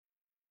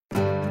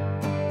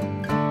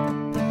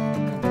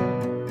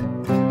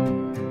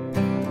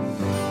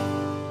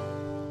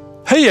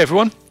Hey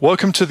everyone,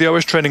 welcome to the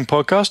OS Training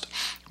Podcast.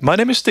 My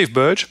name is Steve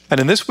Burge, and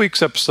in this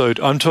week's episode,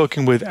 I'm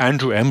talking with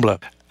Andrew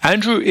Embler.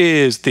 Andrew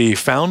is the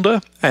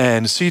founder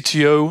and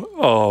CTO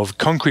of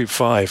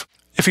Concrete5.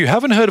 If you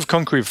haven't heard of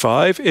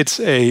Concrete5, it's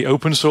an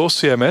open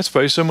source CMS,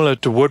 very similar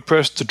to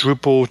WordPress, to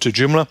Drupal, to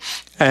Joomla,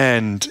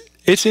 and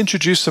it's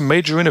introduced some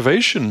major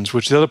innovations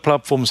which the other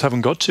platforms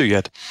haven't got to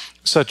yet,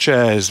 such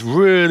as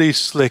really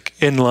slick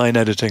inline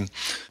editing.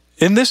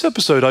 In this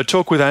episode, I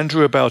talk with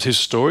Andrew about his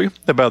story,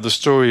 about the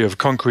story of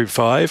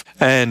Concrete5,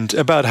 and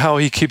about how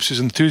he keeps his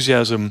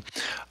enthusiasm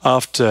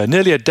after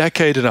nearly a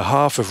decade and a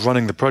half of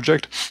running the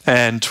project.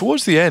 And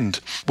towards the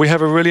end, we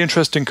have a really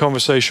interesting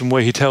conversation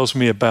where he tells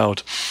me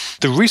about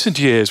the recent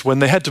years when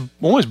they had to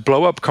almost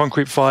blow up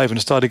Concrete5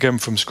 and start again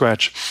from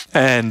scratch,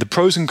 and the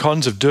pros and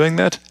cons of doing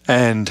that,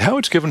 and how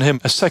it's given him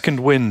a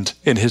second wind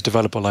in his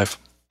developer life.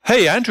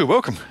 Hey, Andrew,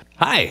 welcome.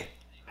 Hi.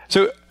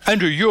 So,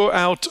 Andrew, you're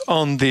out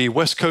on the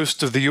west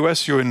coast of the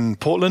US. You're in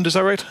Portland, is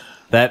that right?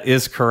 That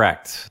is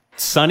correct.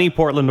 Sunny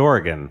Portland,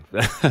 Oregon.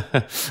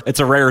 It's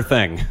a rare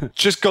thing.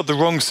 Just got the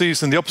wrong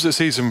season, the opposite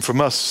season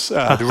from us.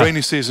 The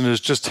rainy season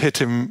has just hit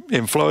him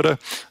in Florida.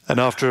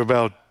 And after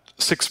about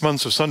 6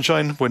 months of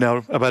sunshine, we're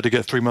now about to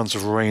get 3 months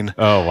of rain.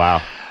 Oh,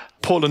 wow.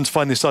 Portland's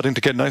finally starting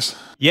to get nice.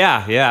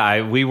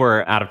 Yeah. We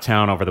were out of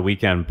town over the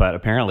weekend, but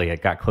apparently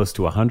it got close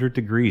to 100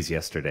 degrees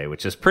yesterday,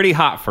 which is pretty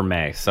hot for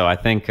May. So I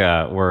think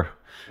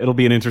it'll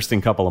be an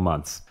interesting couple of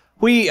months.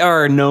 We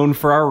are known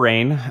for our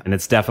rain, and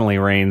it's definitely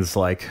rains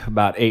like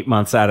about 8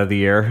 months out of the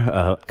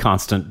year.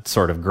 Constant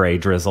sort of gray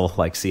drizzle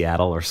like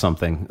Seattle or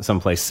something,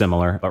 someplace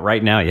similar. But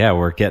right now, yeah,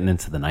 we're getting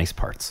into the nice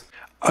parts.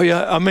 Oh,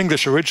 yeah, I'm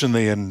English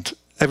originally, and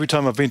every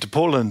time I've been to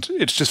Portland,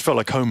 it's just felt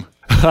like home.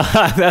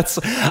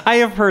 I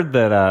have heard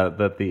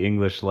that the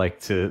English like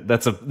to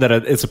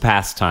it's a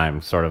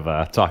pastime, sort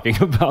of talking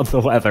about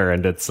the weather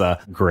and its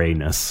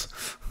grayness.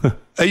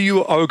 Are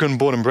you Oregon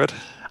born and bred?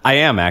 I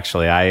am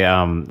actually.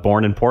 I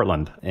born in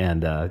Portland,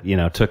 and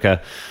took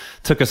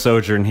a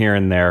sojourn here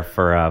and there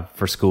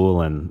for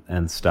school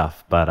and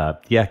stuff.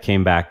 But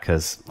came back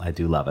because I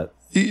do love it.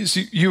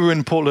 You were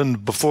in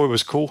Portland before it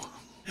was cool?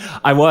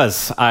 I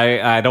was.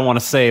 I don't want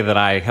to say that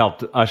I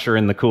helped usher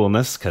in the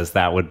coolness because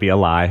that would be a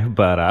lie.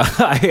 But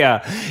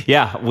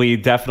we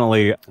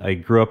definitely. I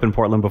grew up in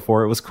Portland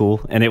before it was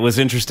cool, and it was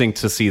interesting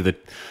to see the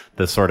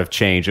sort of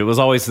change. It was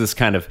always this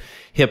kind of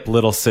hip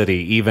little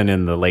city, even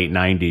in the late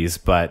 90s.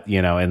 But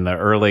in the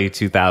early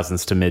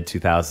 2000s to mid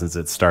 2000s,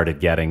 it started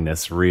getting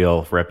this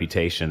real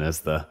reputation as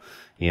the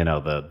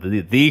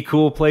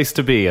cool place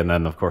to be, and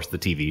then of course the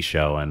TV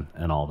show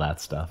and all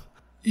that stuff.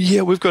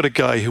 Yeah, we've got a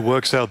guy who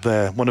works out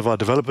there, one of our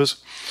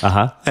developers,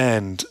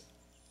 and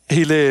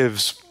he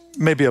lives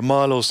maybe a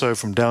mile or so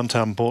from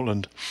downtown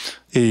Portland.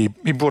 He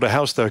bought a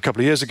house there a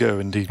couple of years ago,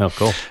 and he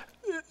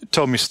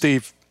told me,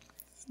 Steve,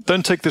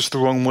 don't take this the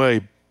wrong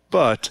way,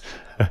 but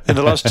in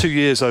the last 2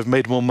 years, I've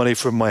made more money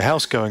from my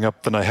house going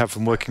up than I have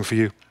from working for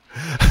you.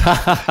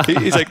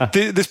 He's like,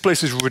 this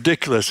place is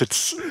ridiculous.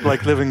 It's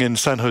like living in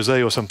San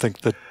Jose or something,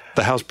 that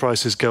the house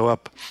prices go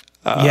up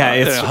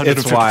it's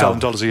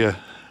 $150,000 a year.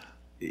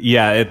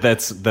 Yeah,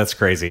 that's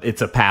crazy.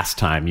 It's a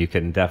pastime. You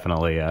can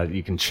definitely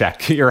you can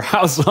check your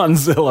house on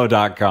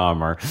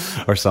Zillow.com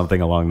or something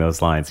along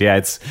those lines. Yeah,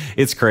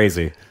 it's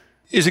crazy.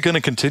 Is it going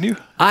to continue?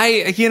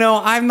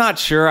 I'm not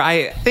sure.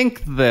 I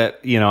think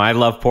that, I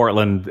love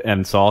Portland,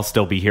 and so I'll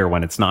still be here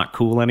when it's not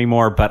cool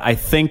anymore. But I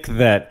think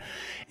that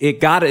it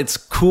got its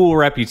cool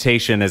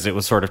reputation as it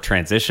was sort of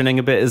transitioning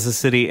a bit as a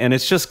city, and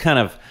it's just kind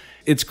of,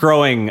 it's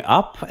growing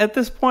up at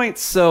this point.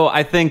 So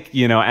I think,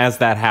 as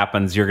that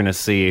happens, you're going to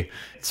see it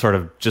sort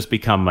of just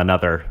become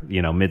another,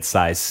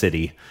 mid-sized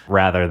city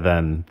rather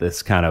than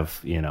this kind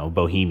of,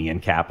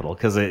 bohemian capital.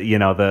 Because,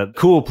 the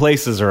cool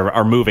places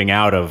are moving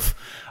out of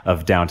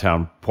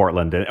downtown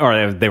Portland,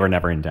 or they were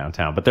never in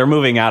downtown, but they're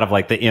moving out of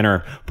like the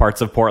inner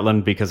parts of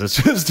Portland because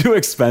it's just too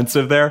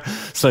expensive there.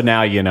 So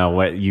now,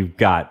 what you've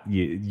got,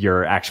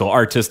 your actual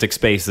artistic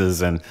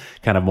spaces and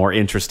kind of more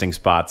interesting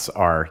spots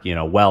are,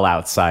 well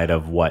outside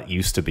of what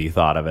used to be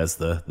thought of as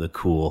the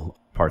cool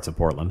parts of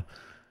Portland.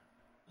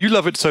 You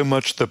love it so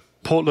much that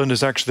Portland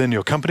is actually in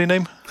your company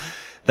name?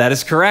 That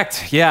is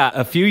correct. Yeah.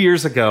 A few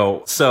years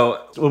ago, so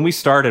when we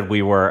started,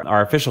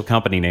 our official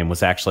company name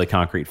was actually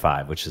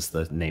Concrete5, which is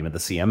the name of the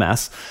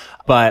CMS.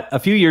 But a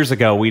few years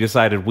ago, we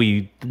decided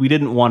we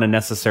didn't want to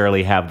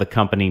necessarily have the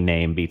company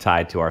name be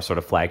tied to our sort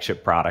of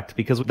flagship product,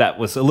 because that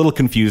was a little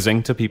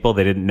confusing to people.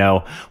 They didn't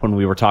know when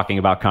we were talking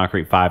about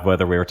Concrete5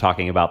 whether we were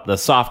talking about the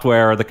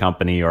software or the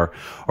company or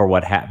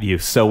what have you.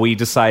 So we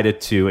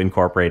decided to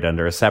incorporate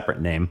under a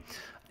separate name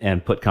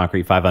and put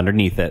Concrete5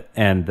 underneath it.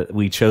 And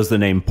we chose the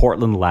name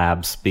Portland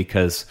Labs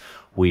because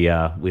we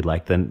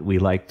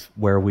liked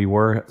where we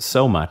were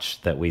so much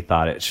that we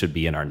thought it should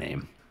be in our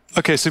name.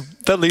 Okay, so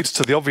that leads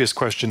to the obvious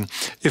question.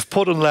 If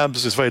Portland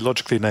Labs is very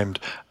logically named,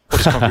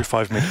 what does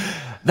Concrete5 mean?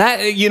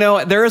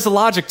 That, there is a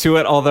logic to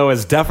it, although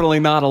it's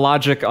definitely not a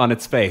logic on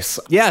its face.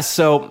 Yeah,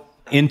 so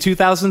in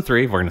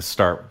 2003, we're going to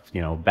start,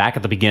 back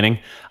at the beginning.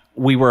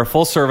 We were a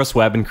full service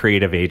web and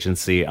creative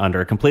agency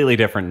under a completely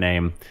different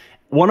name.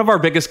 One of our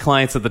biggest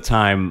clients at the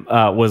time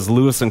was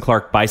Lewis and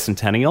Clark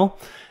Bicentennial,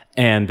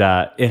 and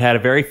it had a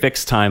very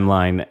fixed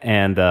timeline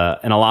and a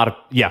lot of,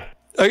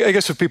 I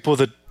guess for people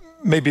that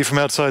maybe from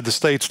outside the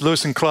States,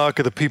 Lewis and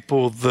Clark are the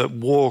people that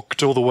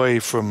walked all the way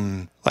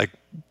from like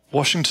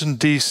Washington,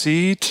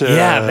 D.C.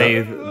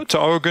 to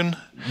Oregon.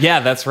 Yeah,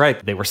 that's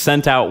right. They were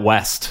sent out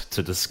west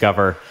to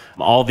discover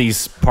all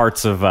these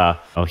parts of a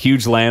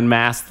huge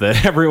landmass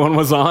that everyone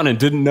was on and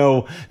didn't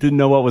know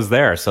what was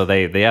there. So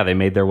they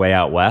made their way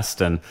out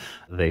west, and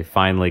they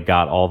finally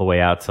got all the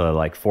way out to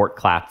like Fort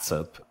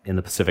Clatsop in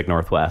the Pacific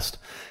Northwest.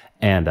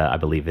 And I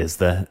believe is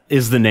the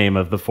name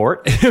of the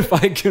fort, if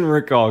I can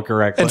recall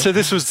correctly. And so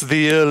this was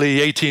the early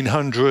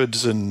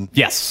 1800s, and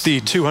yes,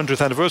 the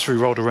 200th anniversary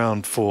rolled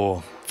around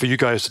for you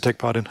guys to take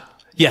part in.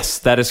 Yes,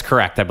 that is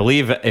correct. I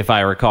believe, if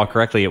I recall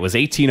correctly, it was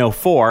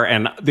 1804.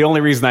 And the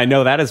only reason I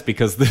know that is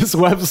because this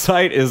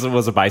website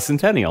was a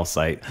bicentennial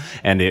site,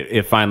 and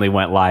it finally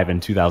went live in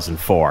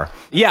 2004.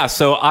 Yeah,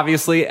 so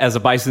obviously, as a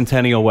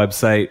bicentennial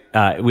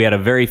website, we had a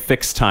very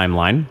fixed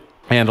timeline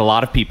and a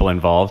lot of people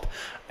involved.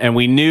 And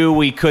we knew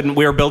we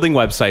were building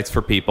websites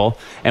for people,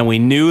 and we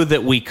knew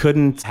that we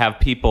couldn't have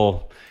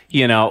people,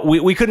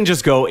 we couldn't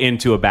just go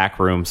into a back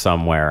room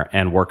somewhere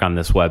and work on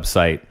this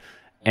website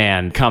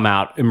and come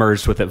out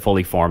emerged with it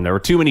fully formed. There were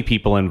too many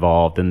people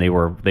involved, and they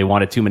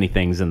wanted too many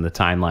things, and the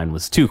timeline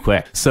was too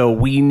quick. So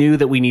we knew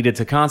that we needed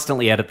to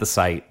constantly edit the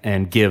site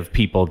and give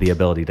people the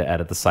ability to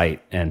edit the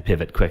site and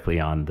pivot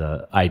quickly on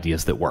the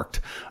ideas that worked.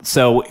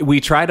 So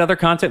we tried other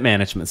content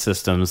management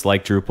systems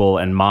like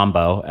Drupal and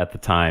Mambo at the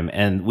time,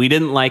 and we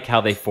didn't like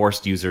how they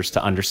forced users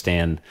to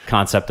understand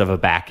concept of a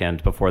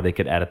backend before they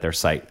could edit their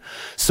site.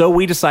 So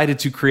we decided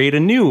to create a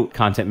new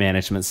content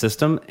management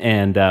system,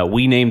 and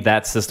we named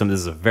that system, this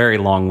is a very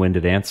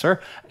long-winded answer,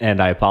 and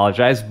I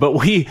apologize, but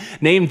we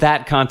named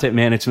that content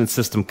management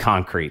system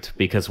Concrete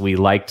because we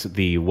liked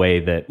the way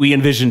that we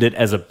envisioned it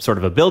as a sort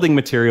of a building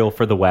material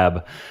for the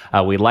web.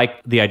 We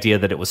liked the idea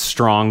that it was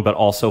strong but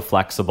also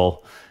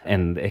flexible,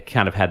 and it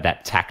kind of had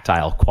that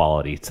tactile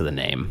quality to the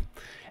name.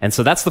 And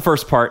so that's the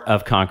first part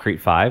of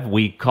Concrete5.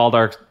 We called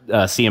our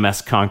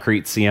CMS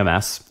Concrete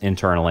CMS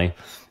internally.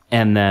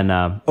 And then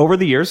over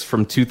the years,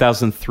 from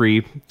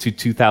 2003 to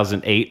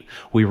 2008,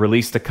 we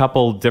released a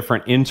couple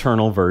different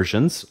internal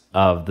versions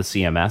of the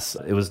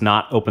CMS. It was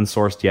not open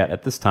sourced yet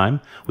at this time.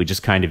 We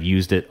just kind of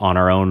used it on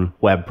our own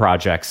web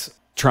projects,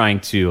 trying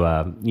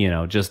to,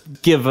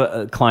 just give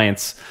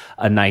clients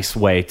a nice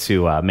way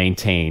to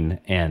maintain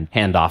and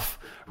hand off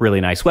really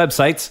nice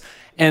websites.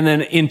 And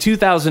then in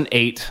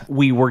 2008,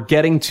 we were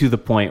getting to the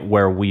point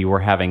where we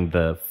were having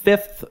the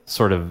fifth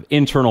sort of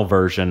internal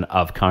version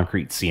of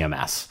Concrete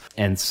CMS.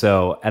 And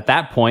so at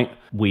that point,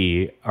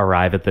 we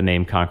arrive at the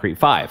name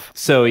Concrete5.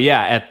 So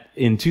yeah,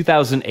 in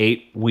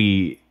 2008,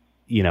 we,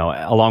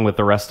 along with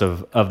the rest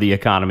of the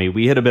economy,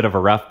 we hit a bit of a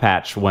rough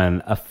patch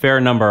when a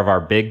fair number of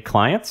our big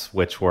clients,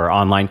 which were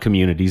online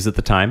communities at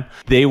the time,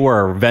 they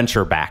were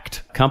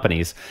venture-backed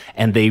companies,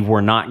 and they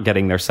were not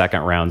getting their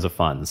second rounds of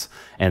funds.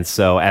 And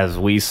so as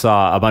we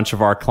saw a bunch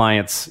of our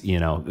clients,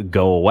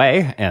 go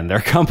away and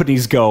their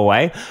companies go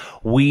away,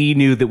 we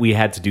knew that we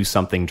had to do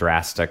something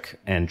drastic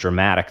and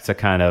dramatic to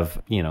kind of,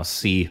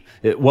 see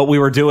what we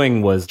were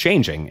doing was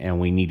changing, and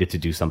we needed to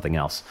do something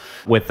else.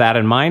 With that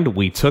in mind,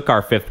 we took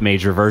our fifth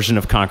major version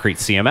of Concrete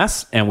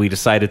CMS and we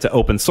decided to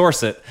open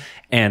source it.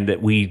 And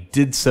we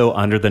did so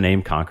under the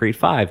name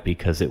Concrete5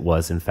 because it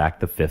was, in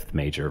fact, the fifth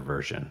major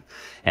version.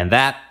 And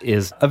that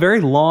is a very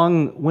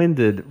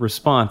long-winded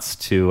response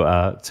to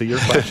your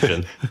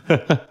question.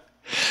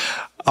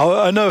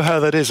 I know how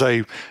that is.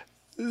 I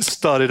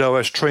started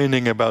OS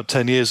training about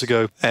 10 years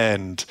ago,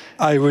 and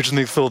I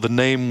originally thought the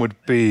name would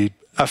be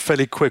a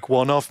fairly quick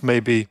one-off.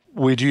 Maybe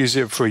we'd use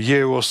it for a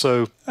year or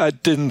so. I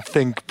didn't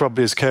think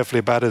probably as carefully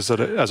about it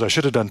as I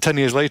should have done. 10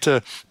 years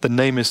later, the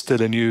name is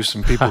still in use,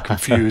 and people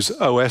confuse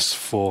OS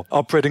for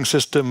operating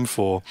system,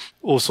 for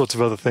all sorts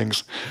of other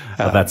things.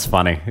 That's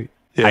funny.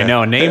 Yeah. I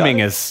know naming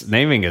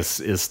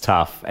is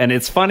tough, and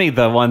it's funny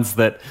the ones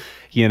that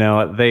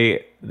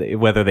they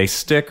whether they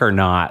stick or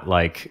not.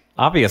 Like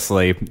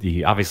obviously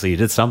you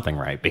did something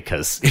right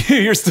because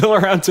you're still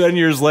around 10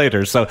 years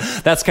later. So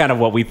that's kind of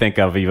what we think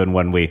of even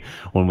when we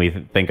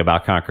think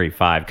about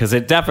Concrete5, because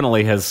it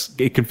definitely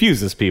it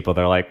confuses people.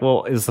 They're like,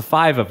 well, is the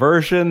 5 a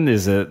version?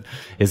 Is it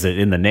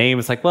in the name?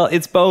 It's like, well,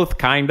 it's both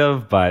kind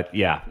of, but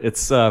yeah,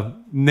 it's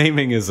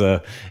naming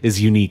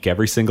is unique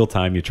every single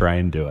time you try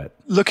and do it.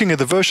 Looking at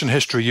the version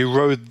history, you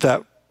rode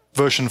that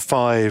version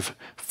 5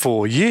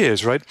 for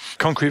years, right?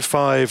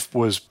 Concrete5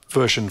 was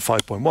version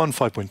 5.1,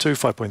 5.2,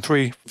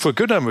 5.3. For a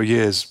good number of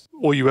years,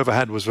 all you ever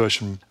had was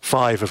version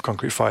 5 of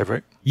Concrete5,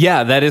 right?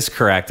 Yeah, that is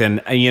correct. And,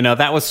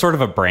 that was sort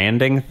of a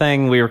branding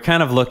thing. We were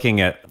kind of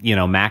looking at,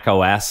 Mac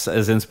OS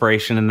as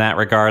inspiration in that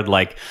regard.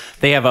 Like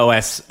they have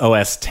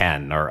OS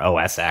 10 or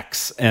OS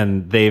X,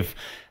 and they've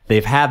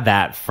had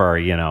that for,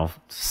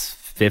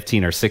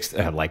 15 or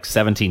 16, like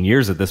 17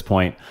 years at this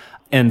point.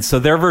 And so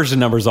their version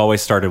numbers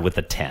always started with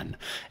a 10.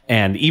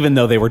 And even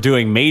though they were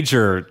doing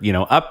major,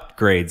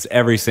 upgrades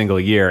every single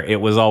year, it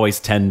was always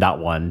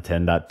 10.1,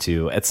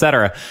 10.2, et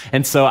cetera.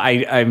 And so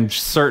I'm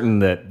certain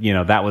that,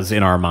 that was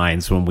in our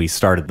minds when we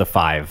started the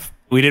 5.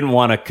 We didn't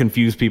want to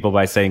confuse people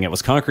by saying it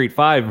was Concrete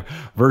 5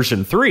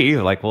 version 3.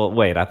 Like, well,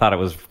 wait, I thought it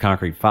was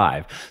Concrete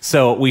 5.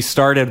 So we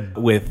started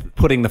with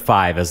putting the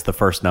 5 as the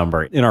first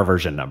number in our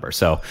version number.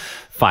 So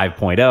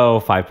 5.0,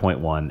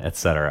 5.1, et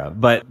cetera.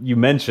 But you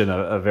mentioned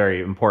a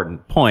very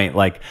important point.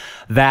 Like,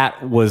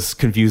 that was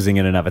confusing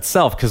in and of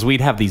itself because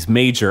we'd have these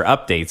major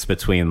updates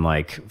between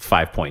like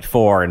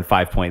 5.4 and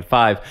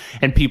 5.5.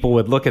 And people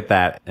would look at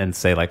that and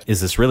say, like,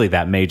 is this really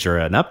that major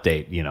an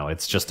update?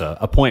 It's just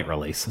a point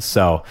release.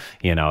 So,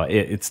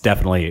 it's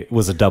definitely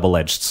was a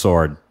double-edged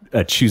sword.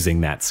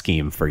 Choosing that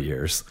scheme for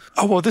years.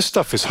 Oh, well, this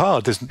stuff is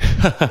hard.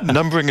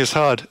 Numbering is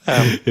hard.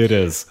 It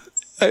is.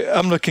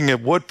 I'm looking at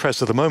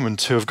WordPress at the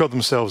moment, who have got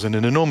themselves in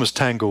an enormous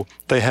tangle.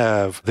 They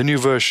have the new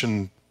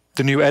version,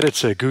 the new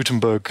editor,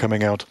 Gutenberg,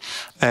 coming out,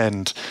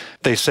 and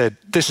they said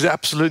this is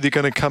absolutely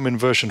going to come in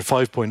version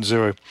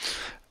 5.0.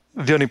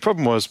 The only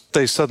problem was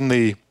they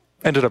suddenly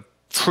ended up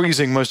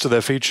freezing most of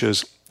their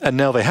features, and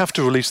now they have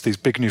to release these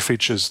big new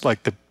features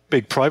like the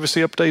big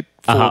privacy update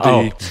for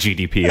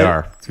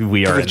GDPR.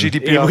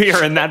 We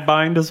are in that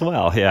bind as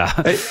well.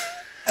 Yeah.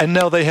 And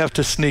now they have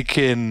to sneak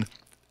in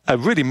a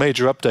really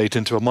major update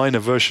into a minor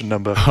version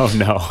number. Oh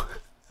no.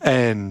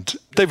 And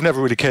they've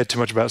never really cared too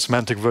much about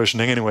semantic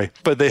versioning anyway,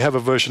 but they have a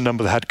version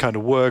number that had kind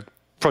of worked.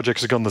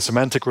 Projects have gone the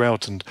semantic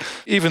route, and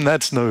even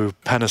that's no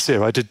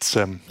panacea. I did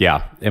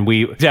Yeah, and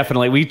we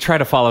try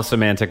to follow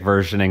semantic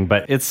versioning,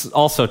 but it's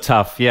also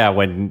tough,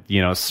 when,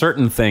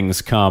 certain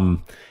things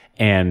come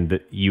and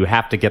you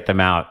have to get them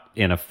out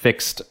in a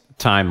fixed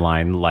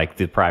timeline, like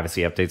the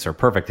privacy updates are a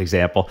perfect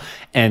example.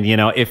 And,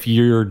 if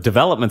your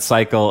development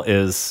cycle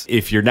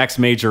if your next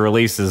major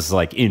release is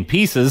like in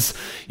pieces,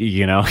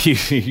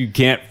 you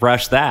can't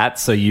rush that.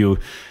 So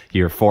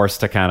you're forced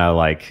to kind of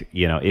like,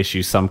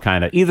 issue some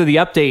kind of, either the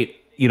update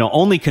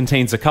only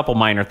contains a couple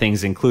minor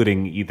things,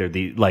 including either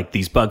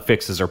these bug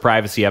fixes or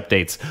privacy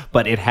updates,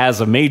 but it has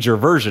a major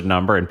version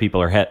number and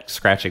people are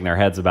scratching their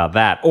heads about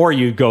that. Or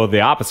you go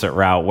the opposite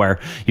route where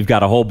you've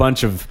got a whole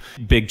bunch of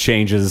big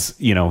changes,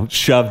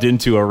 shoved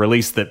into a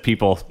release that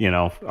people,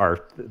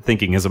 are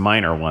thinking is a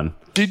minor one.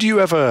 Did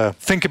you ever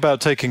think about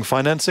taking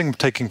financing,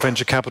 taking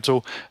venture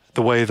capital,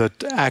 the way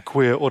that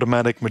Acquia,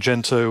 Automatic,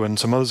 Magento, and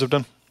some others have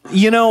done?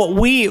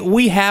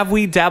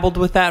 We dabbled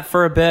with that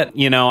for a bit.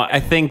 I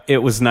think it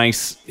was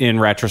nice in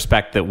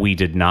retrospect that we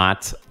did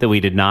not,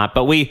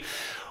 but we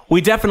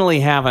definitely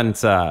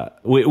haven't,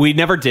 we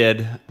never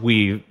did.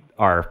 We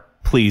are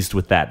pleased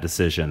with that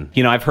decision.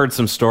 I've heard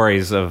some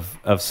stories of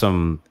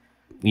some,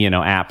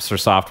 apps or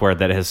software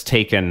that has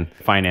taken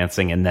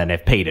financing and then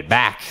have paid it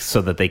back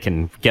so that they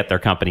can get their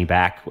company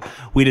back.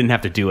 We didn't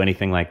have to do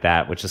anything like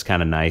that, which is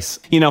kind of nice.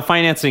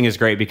 Financing is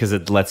great because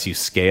it lets you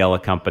scale a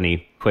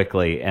company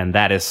quickly, and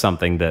that is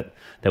something that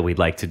we'd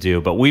like to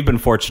do. But we've been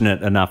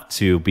fortunate enough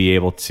to be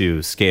able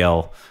to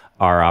scale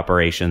our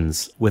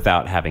operations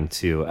without having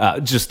to,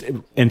 just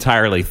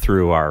entirely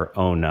through our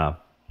own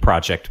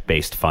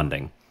project-based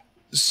funding.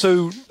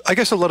 So I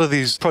guess a lot of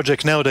these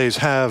projects nowadays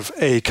have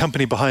a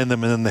company behind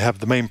them, and then they have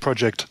the main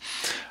project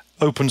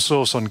open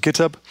source on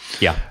GitHub.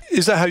 Yeah.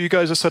 Is that how you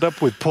guys are set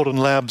up, with Portland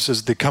Labs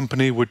as the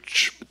company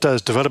which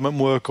does development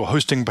work or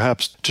hosting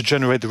perhaps to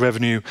generate the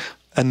revenue,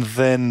 and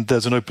then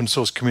there's an open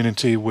source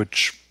community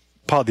which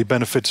partly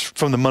benefits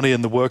from the money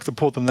and the work that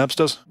Portland Labs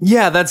does?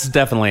 Yeah, that's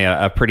definitely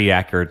a pretty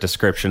accurate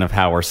description of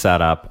how we're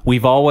set up.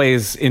 We've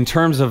always, in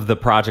terms of the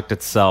project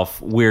itself,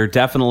 we're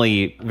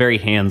definitely very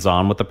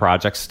hands-on with the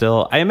project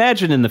still. I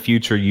imagine in the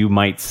future you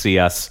might see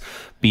us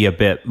be a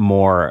bit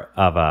more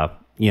of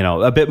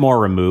a bit more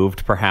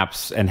removed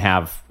perhaps, and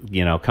have,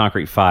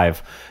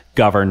 Concrete5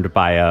 governed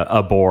by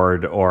a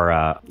board or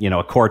a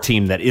core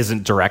team that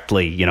isn't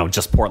directly,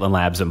 just Portland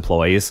Labs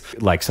employees,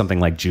 like something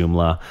like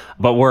Joomla.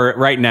 But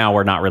right now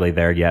we're not really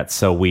there yet.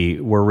 So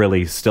we're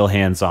really still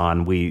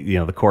hands-on.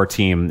 The core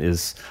team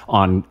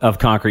of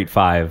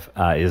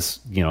Concrete5 is,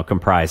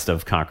 comprised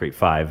of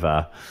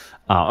Concrete5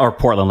 or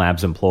Portland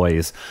Labs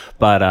employees.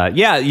 But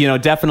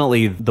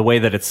definitely the way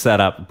that it's set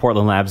up,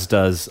 Portland Labs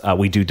does,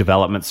 we do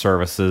development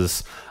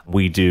services,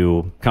 we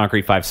do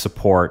Concrete5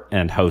 support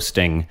and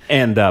hosting,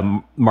 and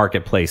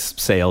marketplace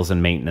sales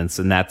and maintenance,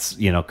 and that's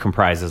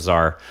comprises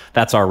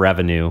that's our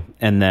revenue.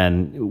 And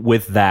then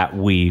with that,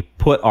 we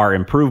put our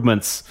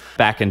improvements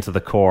back into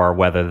the core,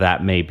 whether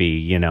that may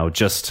be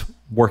just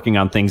working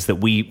on things that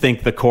we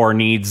think the core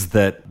needs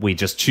that we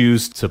just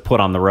choose to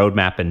put on the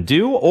roadmap and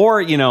do,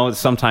 or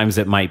sometimes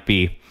it might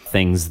be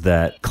things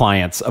that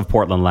clients of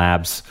Portland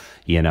Labs,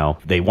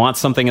 they want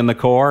something in the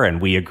core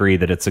and we agree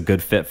that it's a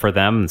good fit for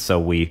them. And so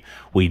we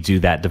do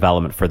that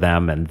development for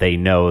them, and they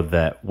know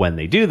that when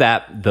they do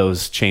that,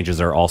 those changes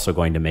are also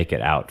going to make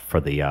it out for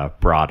the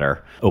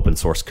broader open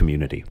source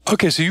community.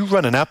 Okay, so you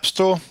run an app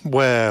store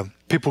where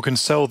people can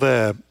sell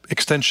their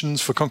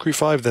extensions for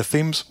Concrete5, their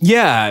themes?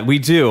 Yeah, we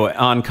do.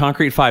 On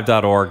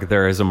concrete5.org,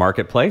 there is a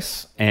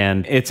marketplace,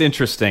 and it's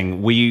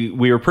interesting. We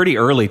were pretty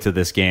early to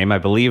this game. I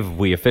believe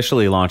we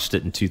officially launched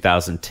it in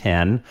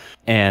 2010,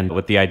 and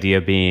with the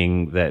idea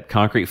being that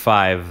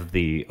Concrete5,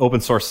 the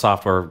open source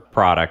software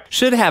product,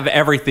 should have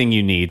everything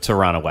you need to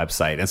run a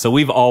website. And so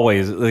we've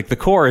always, like, the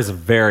core is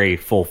very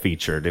full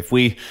featured. If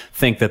we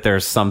think that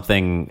there's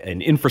something,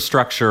 an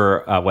infrastructure,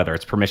 whether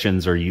it's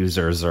permissions or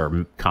users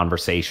or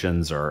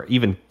conversations or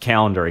even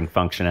calendaring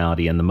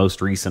functionality in the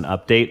most recent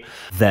update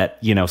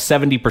that,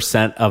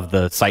 70% of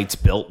the sites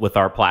built with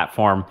our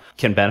platform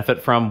can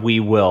benefit from, we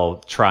will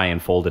try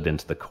and fold it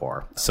into the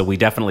core. So we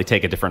definitely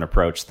take a different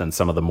approach than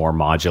some of the more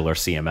modular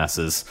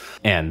CMSs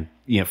and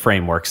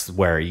frameworks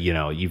where,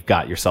 you've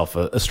got yourself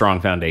a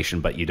strong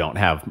foundation, but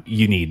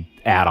you need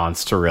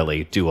add-ons to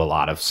really do a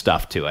lot of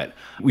stuff to it.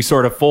 We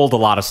sort of fold a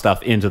lot of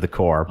stuff into the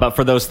core, but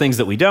for those things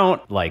that we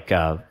don't, like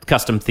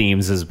custom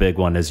themes is a big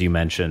one, as you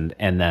mentioned,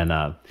 and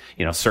then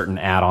certain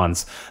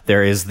add-ons,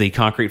 there is the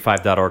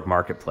concrete5.org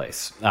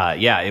marketplace.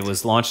 It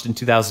was launched in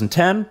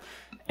 2010,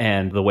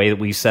 and the way that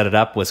we set it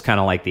up was kind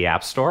of like the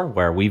App Store,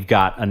 where we've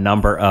got a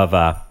number of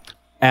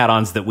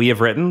add-ons that we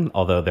have written,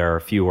 although there are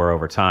fewer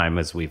over time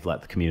as we've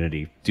let the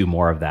community do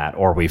more of that,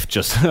 or we've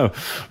just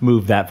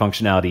moved that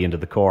functionality into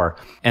the core.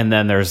 And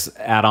then there's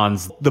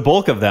add-ons, the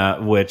bulk of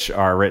that, which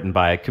are written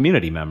by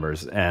community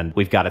members. And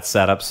we've got it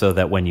set up so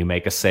that when you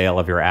make a sale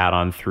of your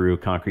add-on through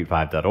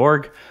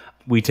concrete5.org,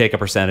 we take a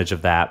percentage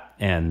of that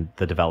and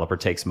the developer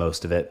takes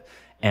most of it.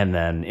 And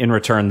then in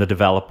return, the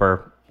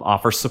developer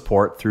offers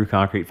support through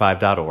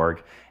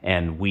concrete5.org.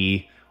 And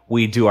we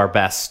do our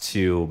best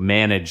to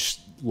manage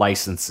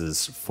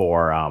licenses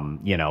for,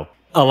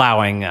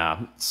 allowing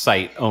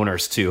site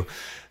owners to,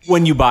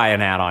 when you buy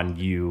an add-on,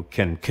 you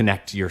can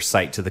connect your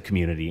site to the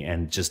community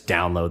and just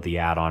download the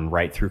add-on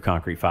right through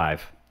Concrete5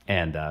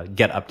 and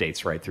get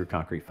updates right through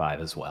Concrete5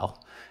 as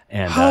well.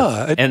 And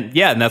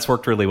and that's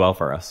worked really well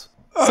for us.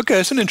 Okay,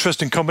 it's an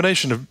interesting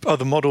combination of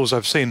other models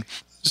I've seen.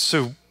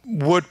 So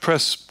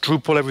WordPress,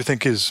 Drupal, everything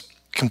is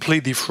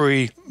completely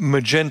free.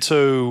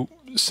 Magento,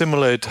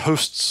 similar, it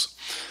hosts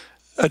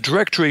a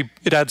directory,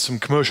 it adds some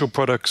commercial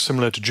products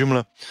similar to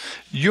Joomla.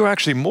 You're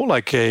actually more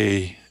like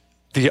the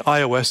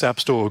iOS App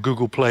Store or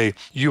Google Play.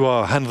 You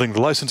are handling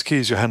the license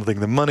keys, you're handling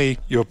the money,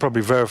 you're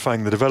probably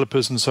verifying the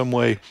developers in some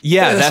way.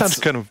 Yeah, that sounds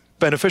kind of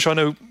beneficial. I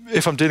know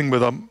if I'm dealing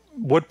with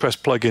WordPress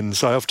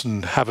plugins, I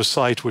often have a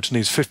site which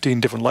needs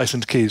 15 different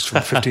license keys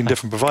from 15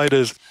 different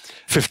providers,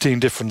 15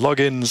 different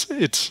logins.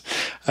 It's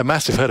a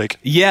massive headache.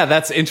 Yeah,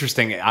 that's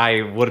interesting.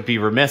 I would be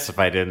remiss if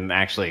I didn't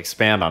actually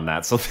expand on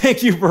that. So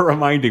thank you for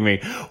reminding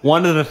me.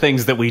 One of the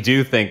things that we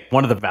do think,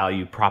 one of the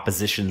value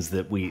propositions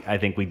that I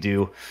think we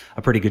do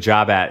a pretty good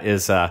job at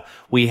is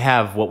we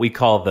have what we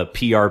call the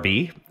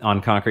PRB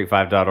on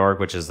concrete5.org,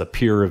 which is the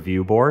peer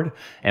review board.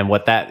 And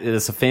what that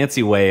is, a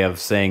fancy way of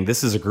saying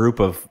this is a group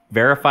of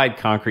verified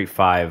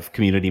Concrete5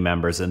 community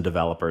members and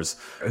developers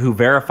who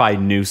verify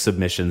new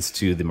submissions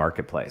to the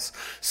marketplace.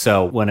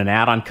 So when an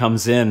add-on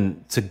comes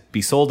in to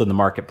be sold in the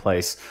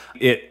marketplace,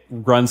 it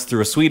runs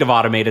through a suite of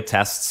automated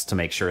tests to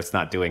make sure it's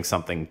not doing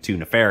something too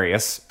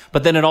nefarious.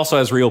 But then it also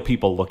has real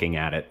people looking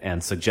at it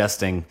and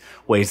suggesting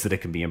ways that it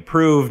can be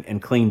improved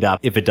and cleaned up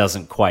if it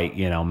doesn't quite,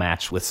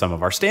 match with some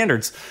of our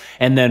standards.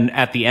 And then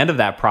at the end of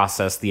that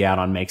process, the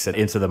add-on makes it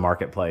into the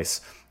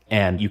marketplace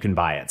and you can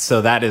buy it.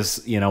 So that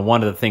is,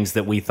 one of the things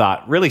that we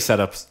thought really set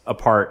us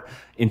apart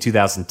in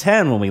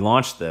 2010 when we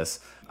launched this.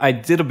 I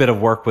did a bit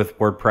of work with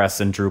WordPress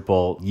and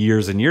Drupal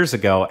years and years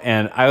ago,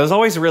 and I was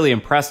always really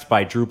impressed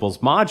by Drupal's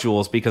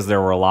modules because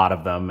there were a lot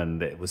of them,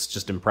 and it was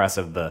just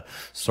impressive, the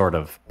sort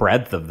of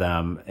breadth of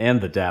them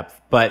and the depth.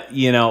 But,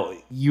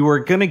 you were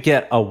going to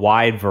get a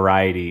wide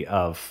variety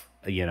of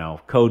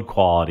code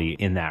quality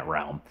in that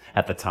realm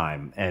at the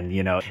time. And,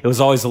 it was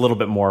always a little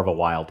bit more of a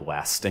Wild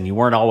West, and you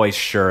weren't always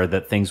sure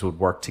that things would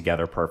work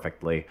together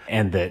perfectly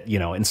and that,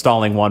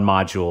 installing one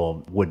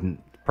module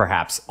wouldn't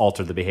perhaps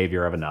alter the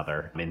behavior of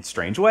another in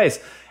strange ways.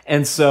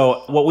 And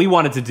so what we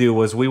wanted to do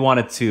was we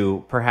wanted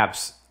to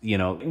perhaps,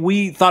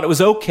 we thought it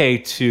was okay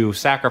to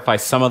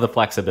sacrifice some of the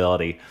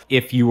flexibility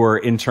if you were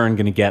in turn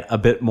going to get a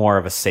bit more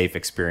of a safe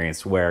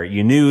experience where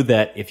you knew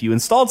that if you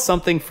installed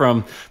something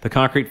from the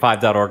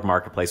concrete5.org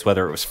marketplace,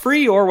 whether it was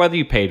free or whether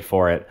you paid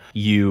for it,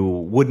 you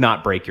would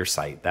not break your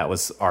site. That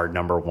was our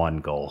number one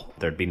goal.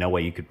 There'd be no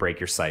way you could break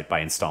your site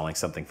by installing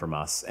something from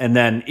us. And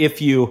then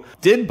if you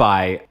did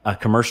buy a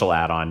commercial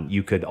add-on,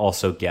 you could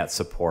also get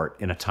support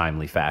in a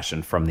timely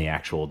fashion from the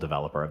actual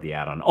developer of the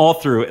add-on, all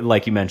through,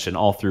 like you mentioned,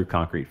 all through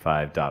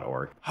concrete5.org.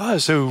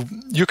 So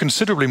you're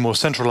considerably more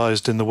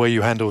centralized in the way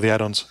you handle the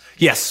add-ons.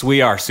 Yes,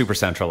 we are super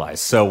centralized.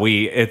 So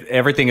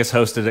everything is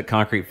hosted at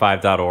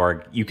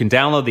concrete5.org. You can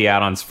download the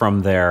add-ons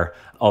from there.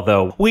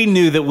 Although we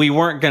knew that we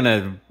weren't going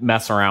to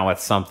mess around with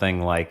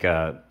something like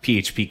a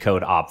PHP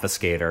code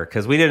obfuscator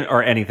because we didn't,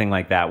 or anything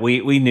like that.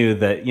 We knew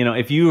that,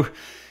 if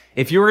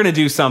you were going to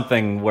do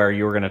something where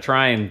you were going to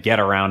try and get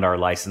around our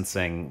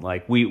licensing,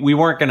 like we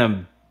weren't going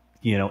to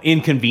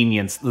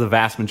inconvenience the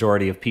vast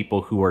majority of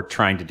people who are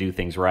trying to do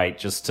things right,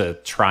 just to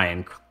try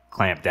and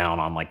clamp down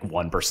on like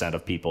 1%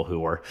 of people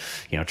who are,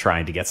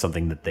 trying to get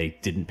something that they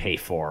didn't pay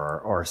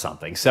for or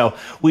something. So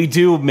we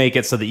do make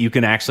it so that you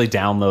can actually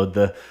download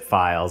the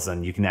files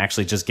and you can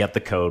actually just get the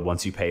code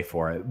once you pay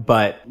for it.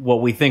 But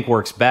what we think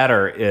works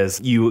better is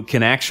you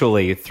can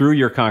actually, through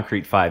your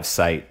Concrete5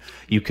 site,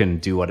 you can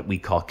do what we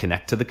call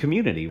connect to the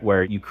community,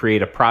 where you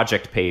create a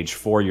project page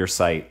for your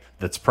site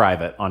that's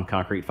private on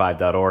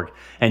concrete5.org,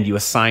 and you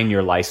assign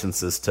your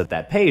licenses to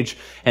that page.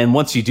 And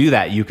once you do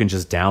that, you can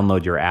just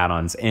download your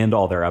add-ons and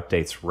all their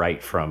updates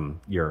right from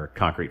your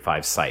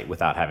Concrete5 site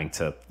without having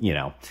to,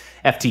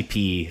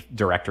 FTP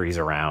directories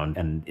around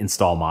and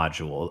install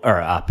module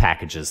or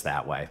packages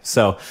that way.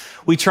 So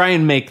we try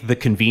and make the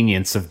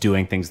convenience of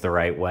doing things the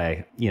right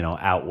way,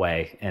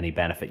 outweigh any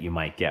benefit you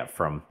might get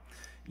from,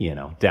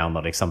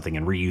 downloading something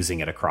and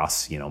reusing it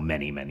across,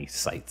 many, many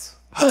sites.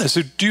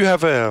 So do you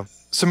have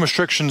some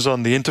restrictions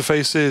on the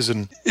interfaces?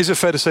 And is it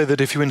fair to say that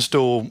if you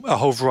install a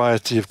whole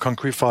variety of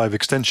Concrete5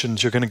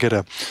 extensions, you're going to get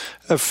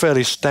a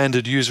fairly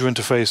standard user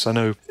interface? I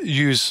know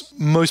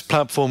most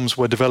platforms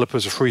where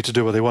developers are free to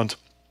do what they want.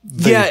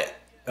 They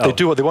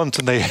do what they want,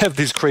 and they have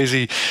these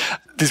crazy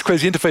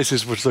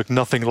interfaces which look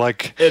nothing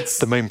like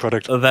the main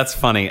product. That's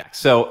funny.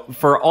 So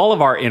for all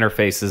of our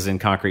interfaces in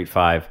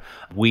Concrete5,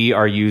 we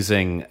are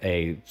using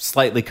a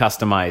slightly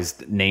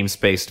customized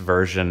namespaced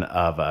version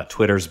of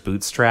Twitter's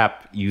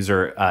Bootstrap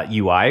user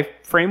UI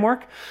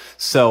framework.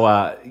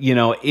 So,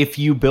 if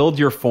you build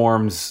your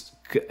forms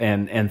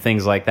and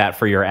things like that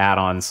for your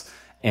add-ons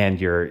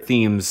and your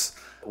themes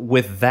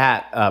with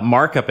that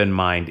markup in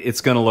mind,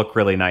 it's going to look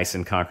really nice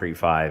in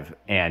Concrete5,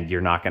 and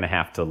you're not going to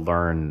have to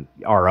learn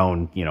our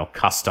own,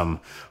 custom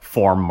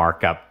form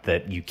markup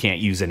that you can't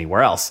use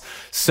anywhere else.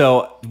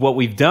 So what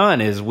we've done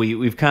is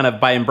we've kind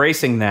of, by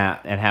embracing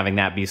that and having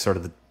that be sort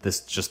of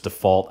this just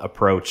default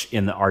approach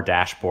in our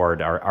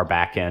dashboard, our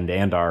back end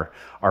and our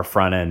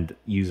front end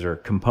user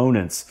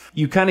components,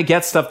 you kind of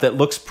get stuff that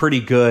looks pretty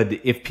good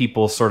if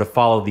people sort of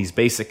follow these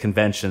basic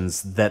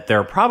conventions that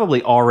they're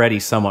probably already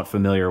somewhat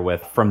familiar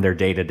with from their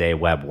day-to-day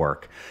web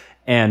work.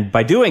 And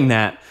by doing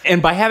that,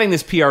 and by having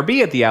this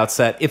PRB at the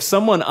outset, if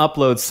someone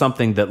uploads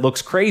something that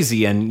looks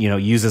crazy and,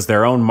 uses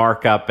their own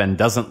markup and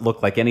doesn't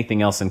look like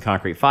anything else in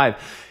Concrete5,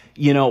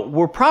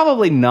 we're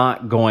probably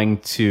not going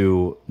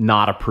to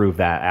not approve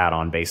that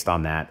add-on based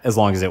on that, as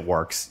long as it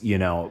works,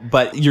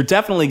 But you're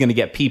definitely going to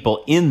get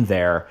people in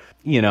there,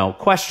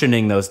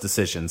 questioning those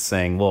decisions,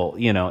 saying, well,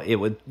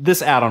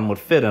 this add-on would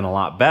fit in a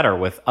lot better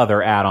with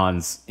other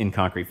add-ons in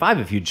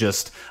Concrete5 if you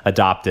just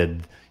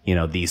adopted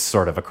these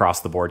sort of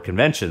across the board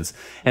conventions.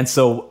 And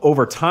so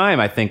over time,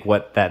 I think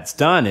what that's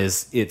done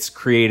is it's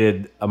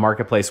created a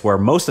marketplace where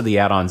most of the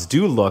add-ons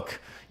do look,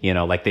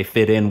 like they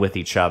fit in with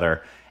each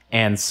other.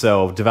 And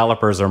so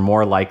developers are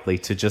more likely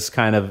to just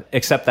kind of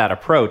accept that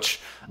approach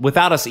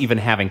without us even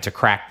having to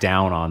crack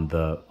down on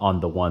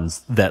the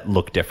ones that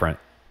look different.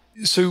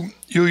 So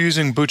you're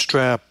using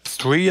Bootstrap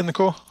 3 in the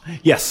core?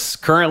 Yes,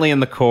 currently in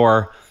the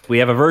core. We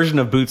have a version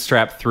of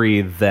Bootstrap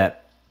 3 that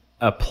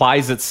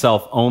applies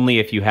itself only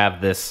if you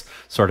have this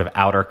sort of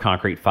outer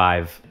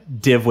Concrete5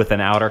 div with an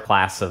outer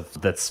class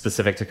that's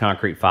specific to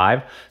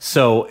Concrete5.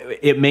 So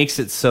it makes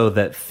it so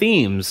that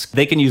themes,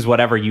 they can use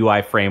whatever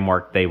UI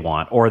framework they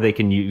want, or they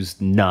can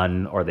use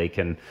none, or they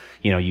can,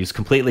 use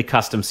completely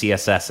custom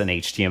CSS and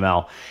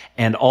HTML.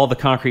 And all the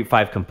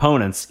Concrete5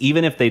 components,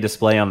 even if they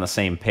display on the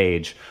same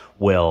page,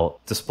 will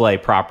display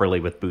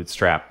properly with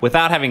Bootstrap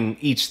without having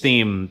each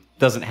theme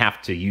doesn't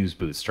have to use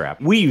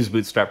Bootstrap. We use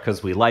Bootstrap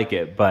because we like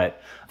it,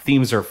 but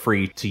themes are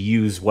free to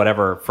use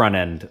whatever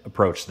front-end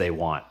approach they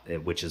want,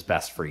 which is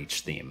best for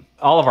each theme.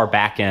 All of our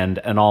back-end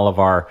and all of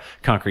our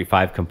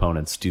Concrete5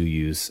 components do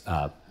use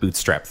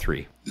Bootstrap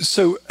 3.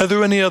 So are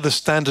there any other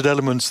standard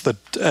elements that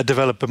a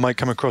developer might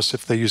come across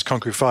if they use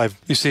Concrete5?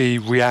 You see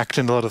React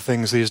in a lot of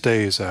things these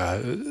days,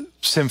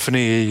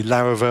 Symfony,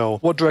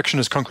 Laravel. What direction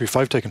has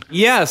Concrete5 taken?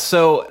 Yeah,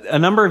 so a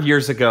number of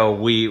years ago,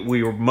 we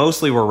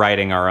were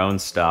writing our own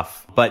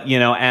stuff. But,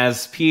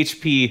 as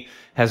PHP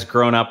has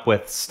grown up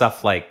with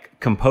stuff like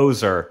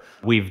Composer,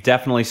 we've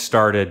definitely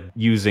started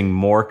using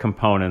more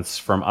components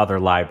from other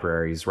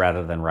libraries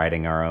rather than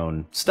writing our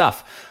own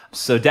stuff.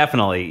 So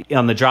definitely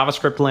on the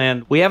JavaScript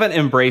land, we haven't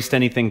embraced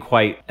anything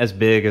quite as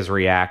big as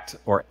React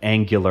or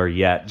Angular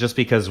yet, just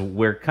because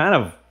we're kind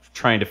of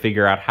trying to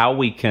figure out how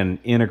we can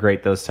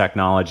integrate those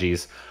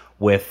technologies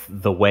with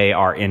the way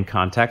our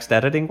in-context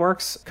editing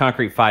works.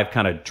 Concrete5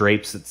 kind of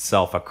drapes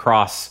itself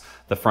across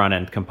the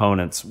front-end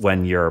components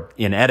when you're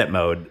in edit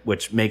mode,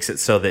 which makes it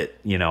so that,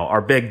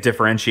 our big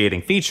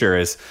differentiating feature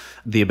is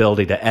the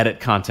ability to edit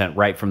content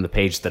right from the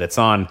page that it's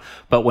on.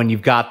 But when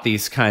you've got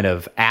these kind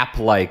of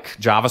app-like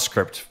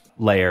JavaScript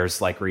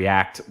layers like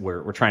React,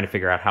 we're trying to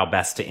figure out how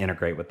best to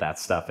integrate with that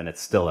stuff, and it's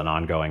still an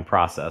ongoing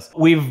process.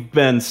 We've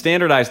been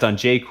standardized on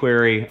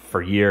jQuery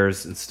for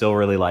years and still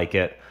really like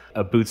it.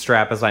 a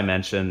Bootstrap, as I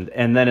mentioned.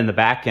 And then in the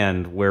back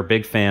end, we're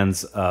big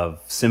fans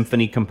of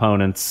Symfony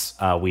components.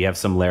 We have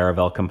some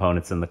Laravel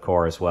components in the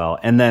core as well.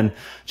 And then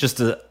just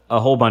a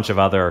whole bunch of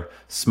other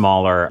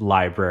smaller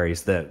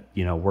libraries that,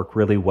 work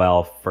really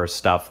well for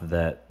stuff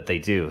that they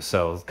do.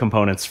 So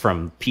components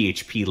from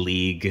PHP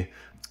League,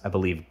 I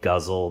believe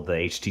Guzzle, the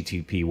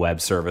HTTP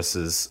web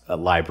services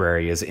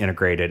library, is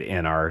integrated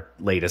in our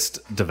latest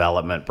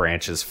development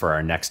branches for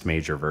our next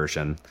major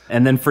version.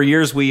 And then for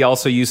years, we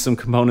also used some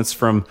components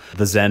from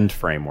the Zend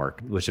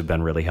framework, which have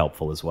been really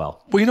helpful as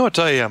well. Well, you know what?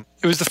 It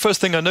was the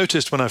first thing I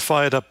noticed when I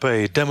fired up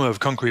a demo of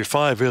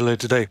Concrete5 earlier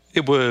today.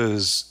 It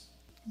was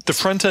the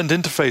front-end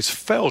interface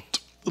felt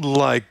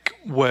like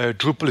where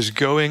Drupal is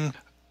going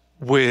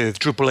with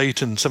Drupal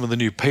 8 and some of the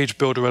new page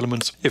builder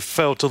elements. It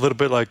felt a little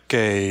bit like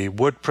a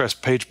WordPress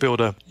page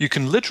builder. You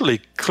can literally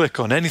click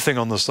on anything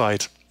on the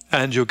site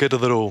and you'll get a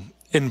little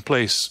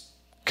in-place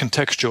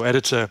contextual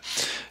editor.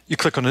 You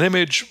click on an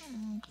image,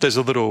 there's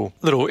a little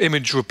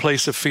image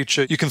replacer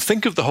feature. You can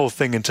think of the whole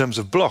thing in terms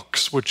of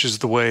blocks, which is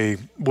the way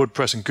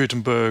WordPress and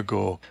Gutenberg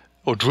or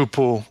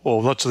Drupal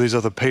or lots of these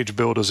other page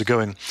builders are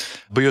going.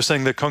 But you're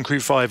saying that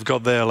Concrete5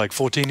 got there like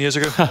 14 years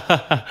ago?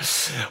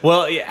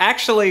 Well,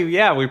 actually,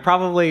 yeah, we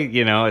probably,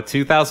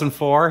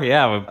 2004,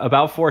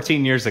 about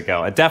 14 years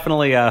ago. It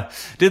definitely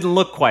didn't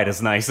look quite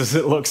as nice as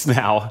it looks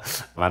now.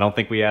 I don't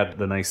think we had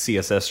the nice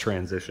CSS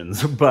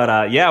transitions.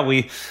 But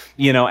we,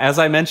 as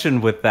I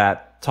mentioned with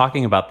that,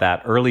 talking about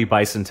that early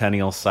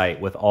bicentennial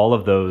site with all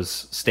of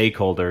those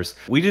stakeholders,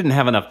 we didn't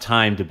have enough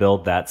time to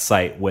build that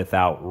site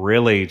without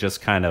really just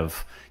kind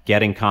of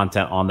getting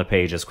content on the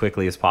page as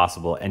quickly as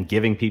possible and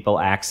giving people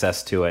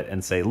access to it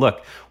and say,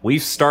 look,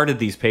 we've started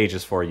these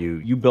pages for you.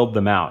 You build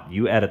them out,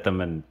 you edit them,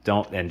 and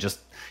just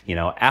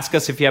ask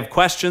us if you have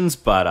questions,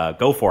 but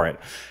go for it.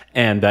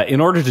 And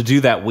in order to do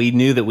that, we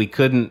knew that we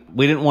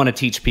didn't want to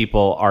teach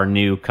people our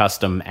new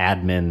custom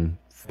admin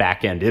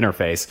back-end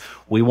interface.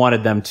 We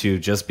wanted them to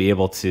just be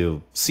able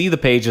to see the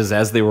pages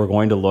as they were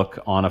going to look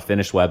on a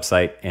finished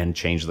website and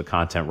change the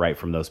content right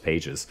from those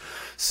pages.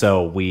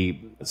 So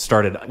we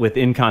started with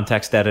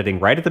in-context editing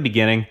right at the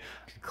beginning.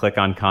 Click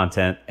on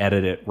content,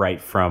 edit it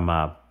right from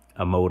a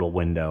modal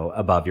window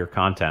above your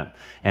content.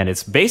 And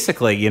it's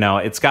basically,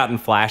 it's gotten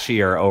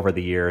flashier over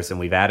the years, and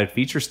we've added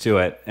features to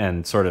it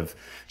and sort of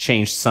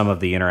changed some of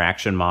the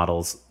interaction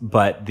models.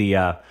 But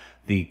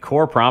the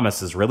core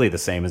promise is really the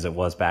same as it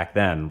was back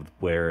then,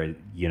 where,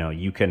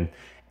 you can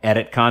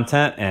edit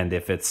content. And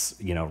if it's,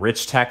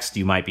 rich text,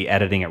 you might be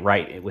editing it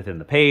right within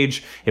the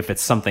page. If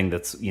it's something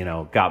that's,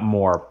 got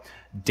more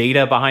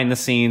data behind the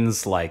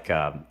scenes, like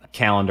a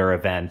calendar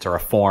event or a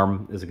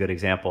form is a good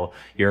example,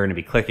 you're going to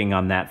be clicking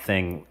on that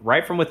thing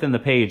right from within the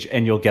page,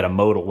 and you'll get a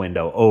modal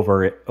window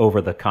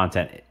over the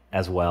content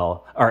as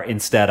well, or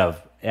instead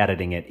of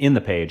editing it in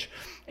the page.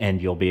 And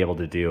you'll be able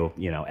to do,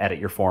 edit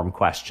your form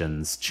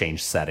questions,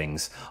 change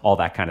settings, all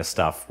that kind of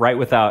stuff, right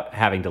without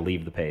having to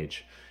leave the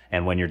page.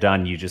 And when you're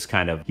done, you just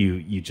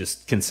you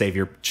just can save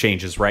your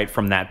changes right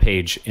from that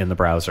page in the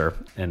browser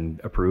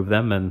and approve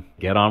them and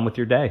get on with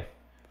your day.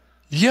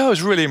 Yeah, I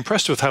was really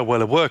impressed with how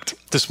well it worked.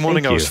 This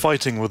morning I was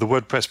fighting with the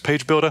WordPress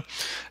page builder,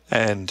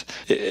 and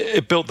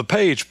it built the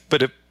page,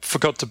 but it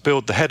forgot to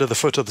build the header, the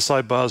footer, the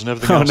sidebars, and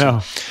everything else. Oh,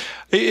 no.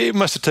 It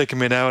must have taken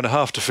me an hour and a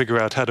half to figure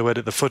out how to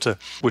edit the footer,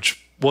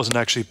 which wasn't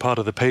actually part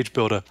of the page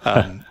builder.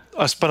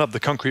 I spun up the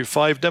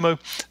Concrete5 demo,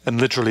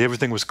 and literally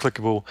everything was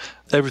clickable.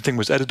 Everything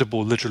was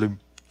editable, literally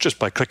just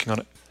by clicking on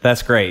it.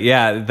 That's great.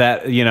 Yeah,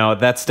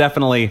 that's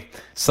definitely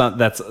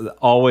that's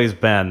always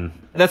been.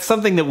 That's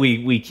something that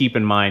we keep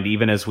in mind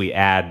even as we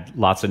add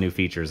lots of new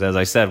features. As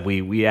I said,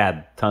 we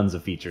add tons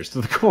of features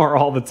to the core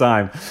all the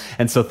time.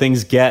 And so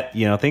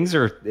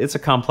it's a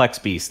complex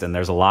beast, and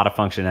there's a lot of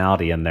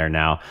functionality in there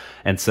now.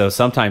 And so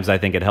sometimes I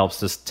think it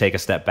helps to take a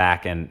step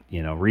back and,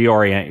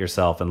 reorient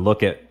yourself and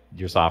look at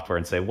your software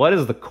and say, what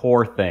is the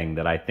core thing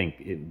that I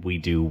think we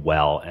do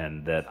well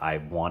and that I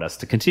want us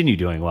to continue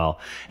doing well?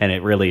 And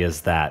it really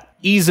is that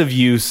ease of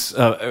use,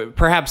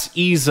 perhaps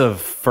ease of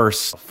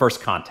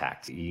first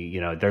contact.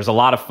 There's a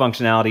lot of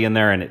functionality in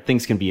there, and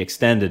things can be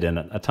extended in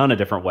a ton of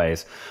different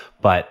ways.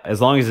 But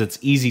as long as it's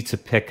easy to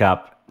pick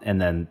up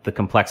and then the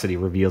complexity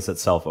reveals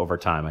itself over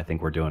time, I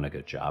think we're doing a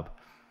good job.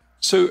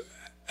 So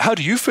how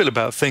do you feel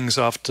about things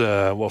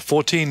after,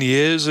 14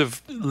 years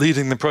of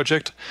leading the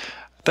project?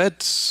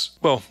 That's,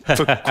 for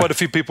quite a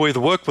few people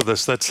who work with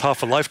us, that's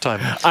half a lifetime.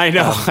 I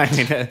know.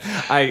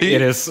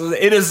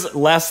 It is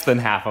less than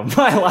half of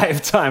my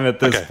lifetime at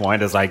this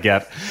point as I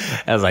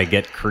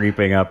get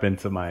creeping up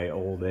into my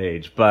old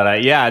age. But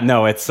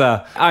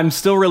I'm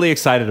still really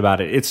excited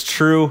about it. It's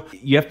true.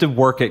 You have to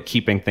work at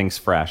keeping things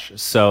fresh.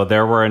 So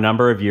there were a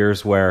number of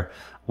years where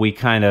we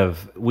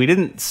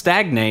didn't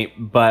stagnate,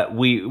 but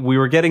we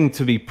were getting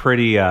to be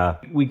pretty,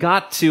 we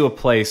got to a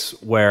place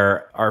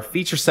where our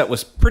feature set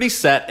was pretty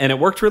set and it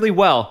worked really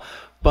well,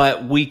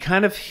 but we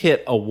kind of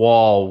hit a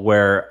wall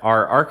where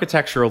our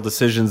architectural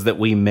decisions that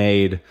we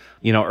made,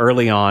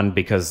 early on,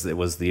 because it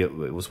was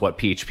what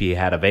PHP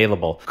had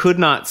available, could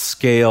not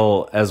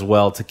scale as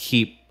well to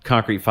keep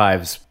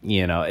Concrete5's,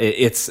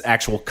 its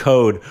actual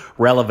code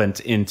relevant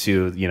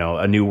into,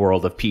 a new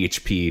world of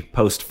PHP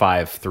post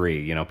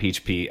 5.3,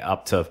 PHP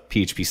up to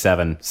PHP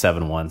 7,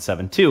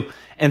 7.1, 7.2.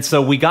 And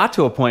so we got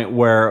to a point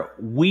where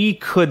we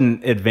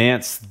couldn't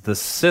advance the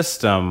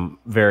system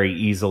very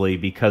easily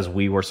because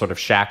we were sort of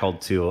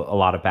shackled to a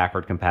lot of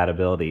backward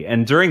compatibility.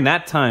 And during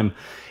that time,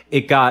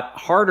 it got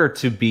harder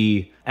to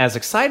be as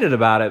excited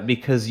about it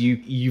because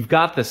you've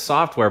got this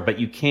software, but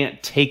you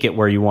can't take it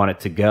where you want it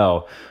to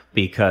go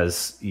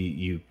because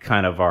you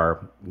kind of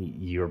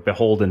you're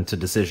beholden to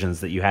decisions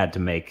that you had to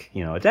make,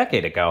 a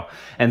decade ago.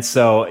 And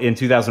so in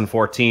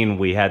 2014,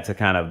 we had to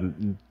kind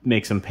of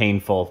make some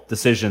painful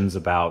decisions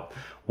about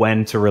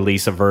when to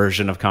release a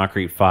version of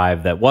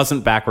Concrete5 that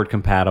wasn't backward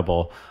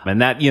compatible.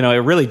 And that, it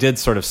really did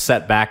sort of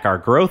set back our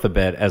growth a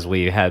bit as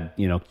we had,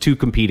 two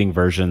competing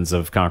versions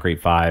of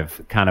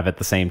Concrete5 kind of at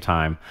the same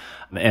time.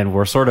 And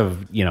we're sort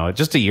of,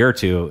 just a year or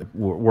two,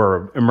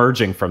 we're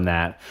emerging from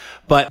that.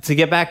 But to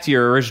get back to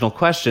your original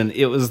question,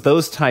 it was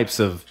those types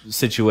of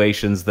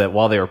situations that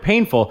while they were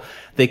painful,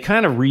 they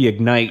kind of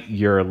reignite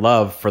your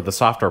love for the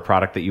software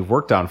product that you've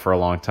worked on for a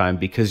long time,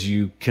 because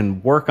you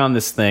can work on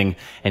this thing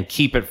and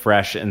keep it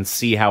fresh and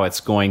see how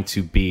it's going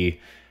to be,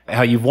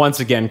 how you've once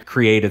again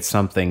created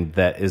something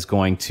that is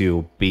going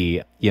to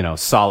be,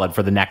 solid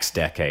for the next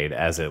decade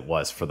as it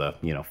was for the,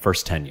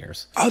 first 10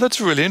 years. Oh, that's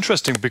really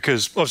interesting,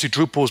 because obviously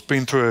Drupal's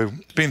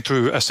been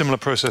through a similar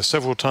process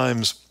several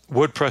times.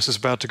 WordPress is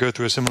about to go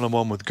through a similar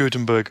one with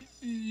Gutenberg.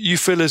 You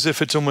feel as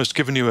if it's almost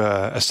given you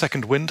a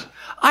second wind?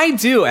 I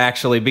do,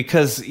 actually,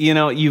 because,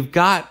 you've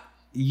got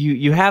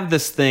you have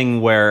this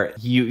thing where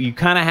you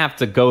kind of have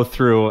to go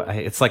through,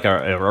 it's like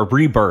a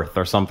rebirth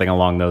or something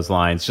along those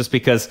lines, just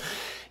because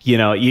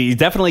you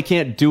definitely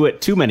can't do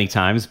it too many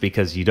times,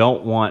 because you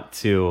don't want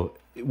to.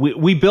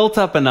 We built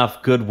up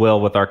enough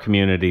goodwill with our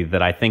community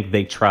that I think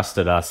they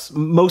trusted us.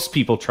 Most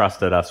people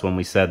trusted us when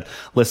we said,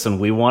 listen,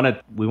 we want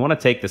to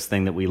take this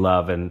thing that we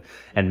love and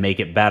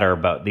make it better.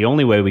 But the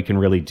only way we can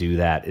really do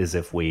that is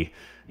if we,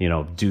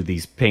 do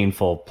these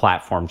painful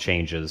platform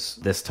changes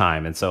this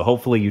time. And so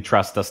hopefully you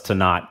trust us to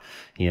not,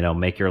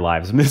 make your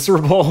lives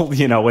miserable,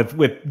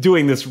 with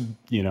doing this,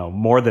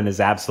 more than is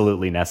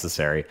absolutely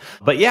necessary.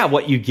 But yeah,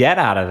 what you get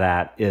out of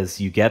that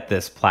is you get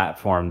this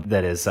platform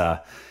that is,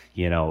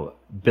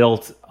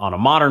 built on a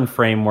modern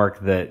framework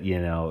that,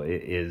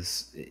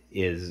 is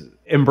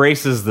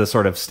embraces the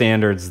sort of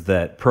standards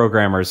that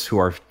programmers who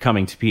are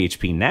coming to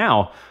PHP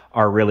now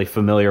are really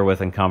familiar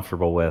with and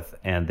comfortable with.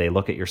 And they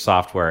look at your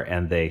software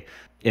and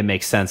it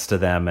makes sense to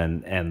them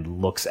and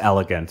looks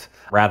elegant,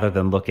 rather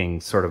than looking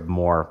sort of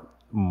more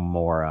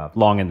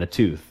long in the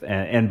tooth.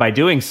 And by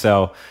doing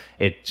so,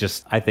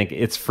 I think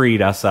it's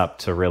freed us up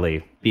to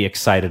really be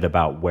excited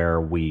about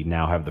where we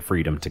now have the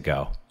freedom to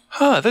go.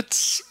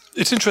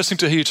 It's interesting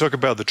to hear you talk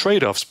about the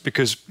trade-offs,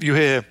 because you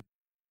hear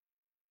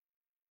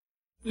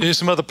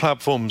some other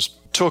platforms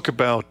talk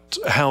about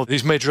how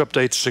these major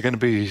updates are going to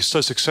be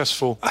so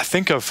successful. I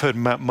think I've heard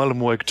Matt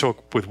Mullenweg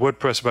talk with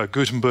WordPress about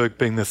Gutenberg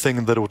being the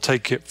thing that will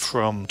take it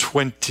from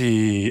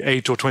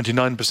 28 or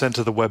 29%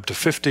 of the web to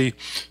 50.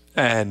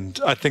 And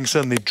I think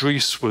certainly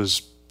Dries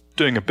was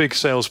doing a big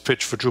sales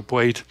pitch for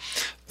Drupal 8,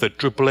 that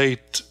Drupal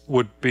 8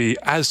 would be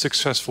as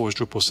successful as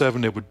Drupal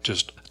 7. It would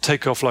just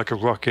take off like a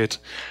rocket.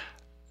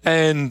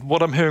 And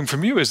what I'm hearing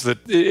from you is that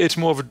it's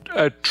more of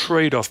a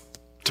trade-off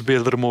to be a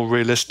little more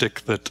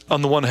realistic, that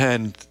on the one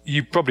hand,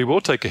 you probably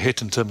will take a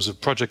hit in terms of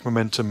project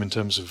momentum, in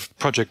terms of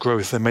project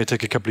growth. It may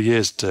take a couple of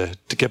years to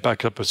get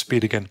back up to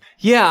speed again.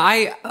 Yeah,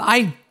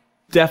 I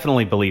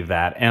definitely believe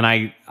that. And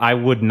I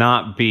would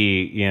not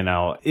be,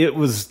 it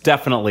was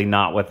definitely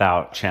not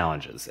without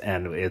challenges.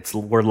 And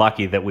we're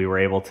lucky that we were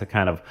able to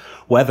kind of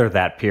weather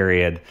that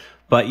period.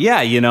 But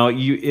yeah,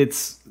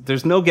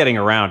 there's no getting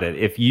around it.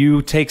 If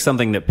you take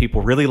something that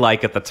people really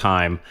like at the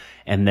time,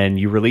 and then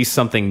you release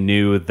something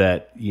new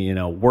that,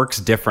 works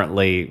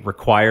differently,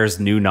 requires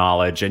new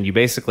knowledge, and you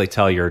basically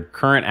tell your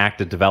current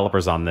active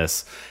developers on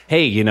this,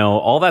 hey,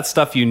 all that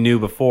stuff you knew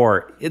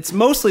before, it's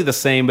mostly the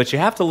same, but you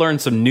have to learn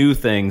some new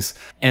things.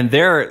 And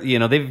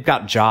they've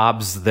got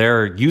jobs,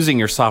 they're using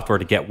your software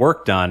to get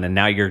work done, and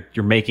now you're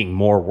making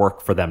more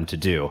work for them to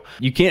do.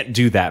 You can't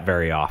do that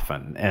very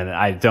often.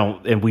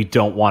 And we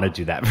don't want to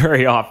do that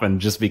very often,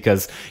 just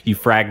because you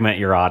fragment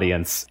your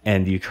audience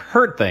and you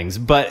hurt things.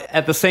 But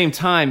at the same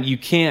time, you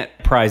can't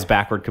prize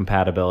backward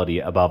compatibility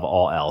above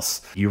all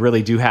else. You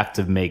really do have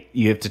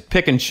to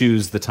pick and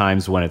choose the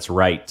times when it's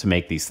right to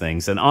make these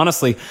things. And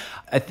honestly,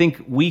 I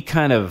think we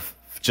kind of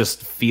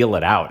just feel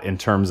it out in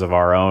terms of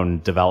our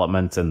own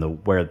development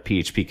and where the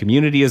PHP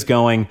community is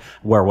going,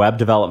 where web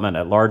development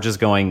at large is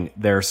going.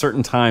 There are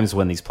certain times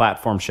when these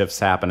platform shifts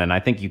happen, and I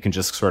think you can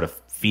just sort of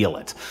feel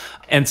it.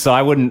 And so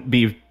I wouldn't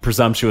be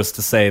presumptuous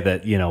to say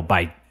that,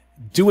 by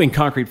doing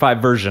Concrete5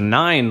 version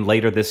 9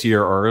 later this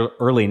year or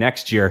early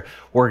next year,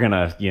 we're going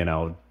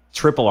to,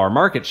 triple our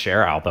market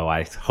share, although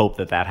I hope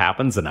that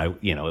happens, and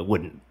it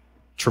wouldn't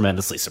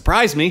tremendously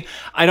surprise me.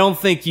 I don't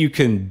think you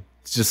can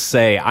just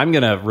say, I'm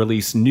going to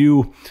release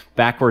new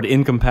backward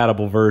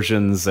incompatible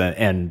versions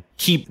and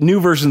keep new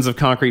versions of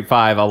Concrete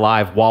 5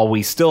 alive while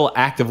we still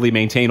actively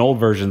maintain old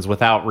versions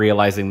without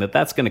realizing that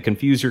that's going to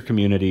confuse your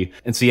community.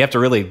 And so you have to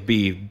really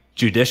be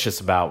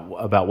judicious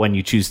about when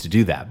you choose to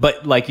do that.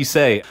 But like you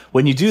say,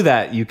 when you do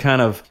that, you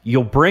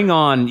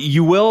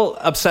will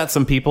upset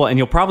some people, and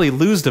you'll probably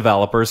lose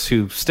developers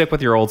who stick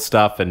with your old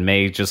stuff and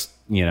may just,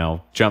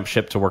 jump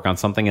ship to work on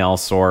something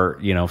else,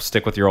 or,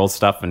 stick with your old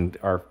stuff and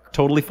are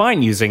totally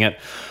fine using it.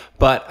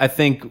 But I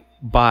think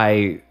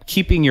by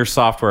keeping your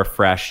software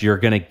fresh, you're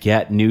going to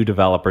get new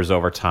developers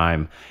over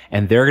time,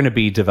 and they're going to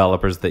be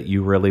developers that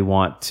you really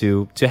want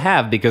to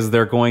have, because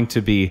they're going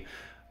to be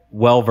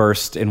well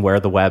versed in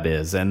where the web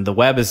is. And the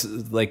web is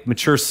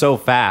matures so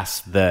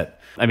fast that,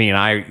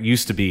 I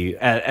used to be,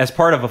 as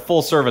part of a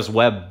full service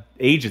web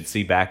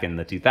agency back in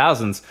the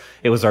 2000s,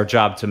 it was our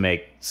job to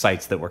make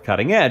sites that were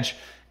cutting edge.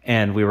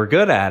 And we were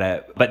good at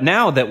it. But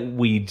now that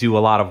we do a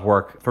lot of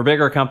work for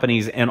bigger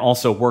companies and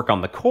also work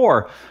on the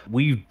core,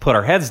 we put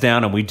our heads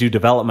down and we do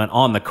development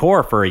on the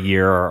core for a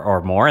year or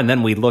more. And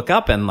then we look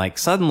up and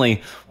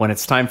suddenly when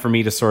it's time for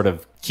me to sort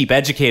of keep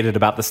educated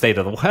about the state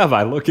of the web,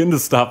 I look into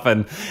stuff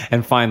and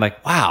find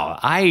wow,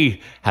 I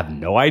have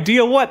no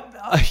idea what,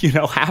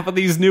 half of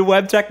these new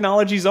web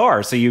technologies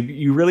are. So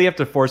you really have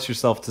to force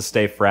yourself to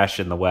stay fresh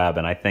in the web.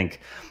 And I think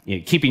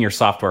keeping your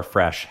software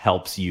fresh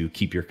helps you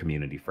keep your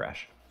community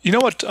fresh. You know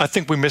what? I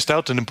think we missed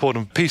out an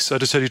important piece. I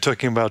just heard you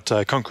talking about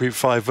Concrete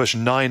 5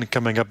 version 9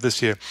 coming up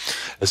this year.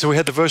 So we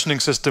had the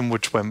versioning system,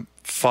 which went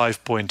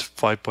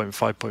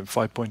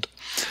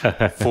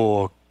 5.5.5.5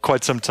 for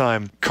quite some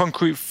time.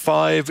 Concrete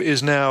 5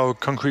 is now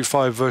Concrete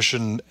 5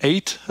 version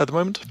 8 at the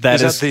moment.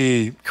 That is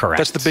correct.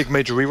 That's the big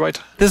major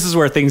rewrite. This is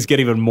where things get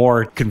even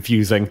more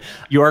confusing.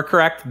 You are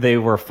correct. They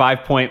were 5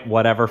 point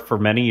whatever for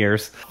many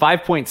years.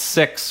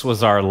 5.6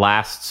 was our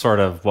last sort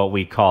of what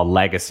we call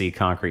legacy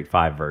Concrete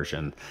 5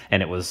 version.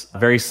 And it was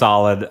very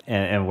solid,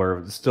 and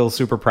we're still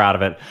super proud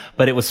of it.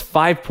 But it was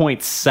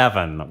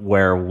 5.7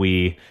 where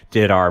we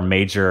did our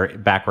major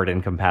backward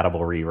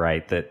incompatible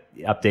rewrite that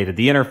updated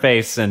the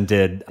interface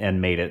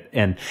and made it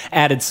and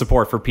added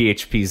support for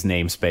PHP's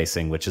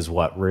namespacing, which is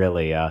what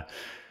really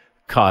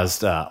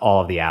caused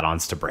all of the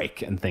add-ons to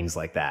break and things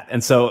like that.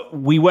 And so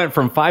we went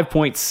from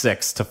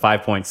 5.6 to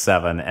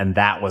 5.7, and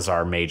that was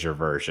our major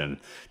version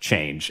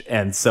change.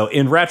 And so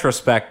in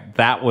retrospect,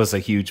 that was a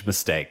huge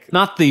mistake.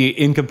 Not the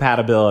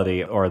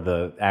incompatibility or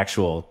the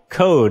actual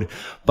code,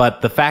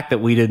 but the fact that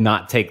we did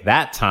not take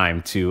that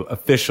time to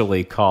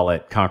officially call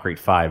it Concrete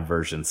 5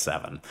 version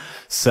 7.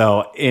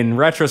 So in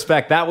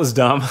retrospect, that was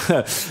dumb.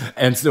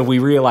 And so we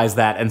realized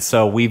that. And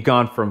so we've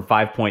gone from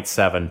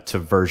 5.7 to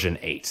version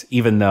 8,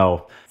 even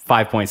though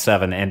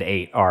 5.7 and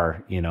 8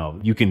 are,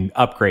 you can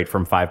upgrade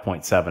from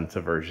 5.7 to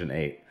version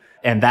 8.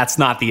 And that's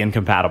not the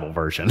incompatible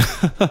version.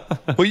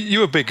 Well,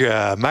 you're a big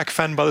Mac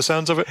fan by the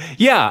sounds of it.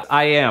 Yeah,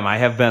 I am. I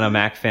have been a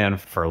Mac fan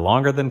for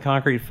longer than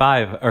Concrete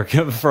 5, or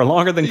for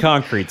longer than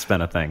Concrete's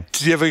been a thing.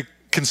 Did you ever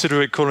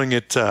consider calling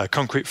it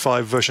Concrete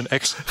 5 version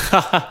X?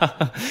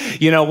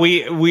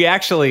 We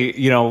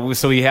actually,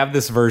 so we have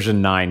this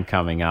version 9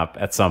 coming up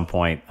at some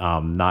point.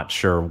 Not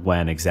sure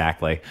when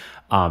exactly,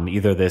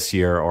 either this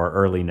year or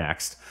early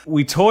next.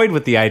 We toyed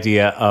with the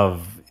idea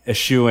of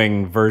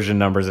eschewing version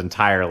numbers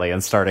entirely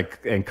and started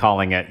and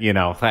calling it,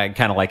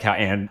 kind of like how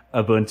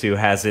Ubuntu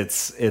has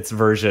its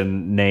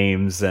version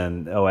names,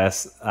 and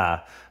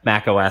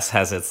Mac OS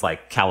has its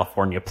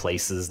California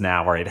places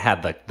now, where it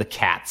had the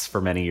cats for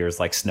many years,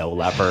 like Snow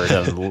Leopard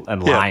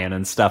and Lion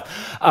and stuff.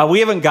 We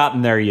haven't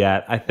gotten there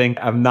yet.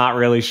 I'm not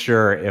really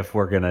sure if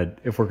we're gonna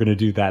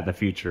do that in the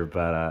future,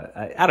 but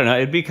I don't know.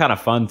 It'd be kind of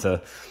fun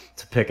to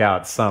pick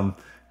out some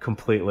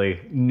completely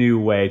new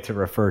way to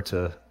refer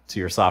to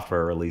your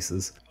software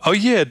releases. Oh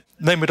yeah,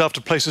 name it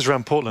after places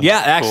around Portland. Yeah,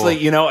 actually,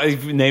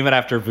 name it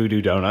after Voodoo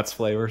Donuts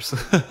flavors.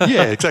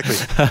 Yeah, exactly.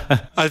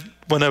 I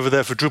went over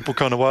there for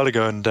DrupalCon a while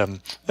ago,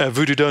 and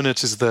Voodoo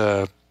Donuts is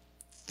the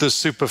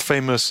super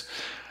famous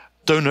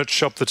donut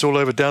shop that's all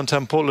over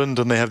downtown Portland,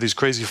 and they have these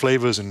crazy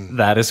flavors and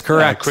that is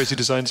correct. Crazy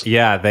designs.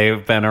 Yeah,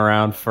 they've been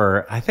around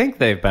for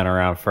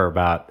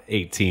about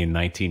 18,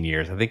 19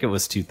 years. I think it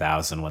was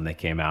 2000 when they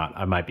came out.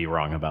 I might be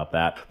wrong about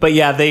that. But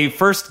yeah, they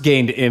first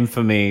gained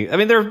infamy.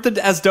 They're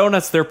as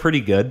donuts, they're pretty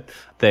good.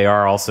 They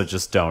are also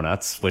just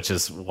donuts, which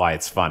is why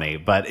it's funny.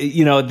 But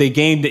they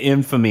gained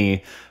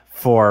infamy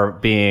for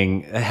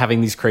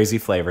having these crazy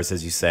flavors,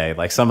 as you say.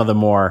 Like some of the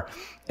more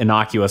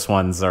innocuous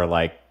ones are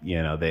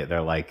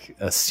they're like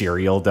a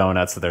cereal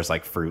donut, so there's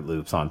Fruit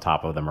Loops on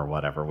top of them or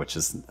whatever, which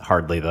is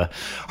hardly the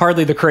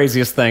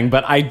craziest thing.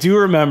 But I do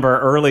remember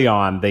early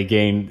on they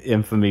gained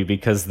infamy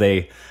because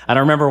I don't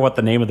remember what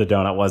the name of the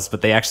donut was,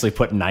 but they actually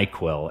put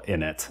NyQuil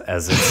in it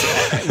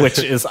which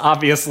is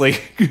obviously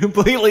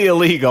completely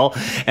illegal,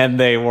 and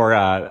they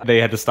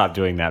had to stop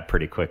doing that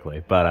pretty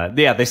quickly. But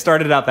yeah, they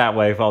started out that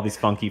way with all these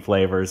funky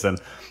flavors, and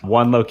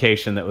one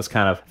location that was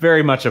kind of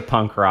very much a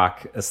punk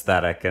rock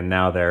aesthetic, and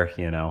now they're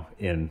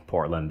in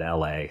Portland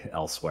Portland, LA,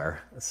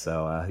 elsewhere.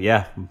 So,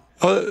 yeah.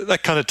 Oh,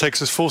 that kind of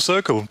takes us full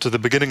circle to the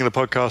beginning of the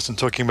podcast and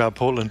talking about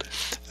Portland.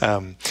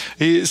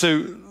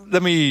 So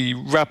let me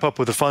wrap up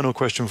with a final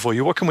question for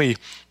you. What can we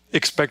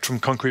expect from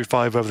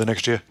Concrete5 over the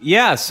next year?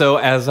 Yeah, so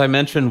as I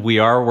mentioned, we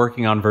are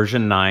working on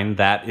version 9.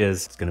 That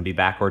is going to be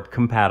backward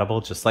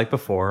compatible, just like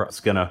before. It's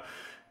going to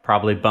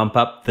probably bump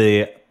up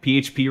the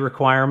PHP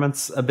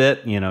requirements a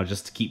bit,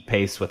 just to keep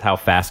pace with how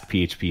fast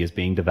PHP is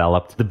being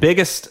developed. The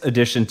biggest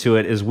addition to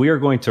it is we are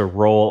going to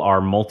roll our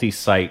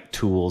multi-site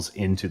tools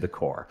into the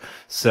core.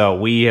 So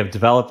we have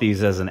developed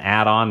these as an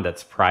add-on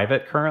that's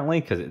private currently,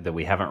 that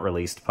we haven't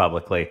released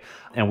publicly.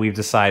 And we've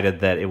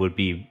decided that it would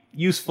be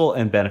useful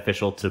and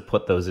beneficial to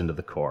put those into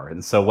the core.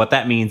 And so what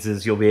that means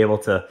is you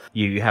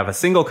have a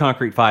single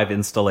Concrete5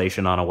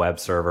 installation on a web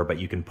server, but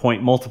you can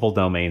point multiple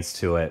domains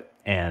to it.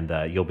 And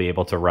you'll be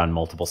able to run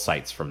multiple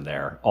sites from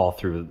there, all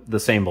through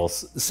the same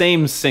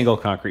single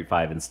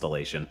Concrete5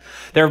 installation.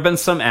 There have been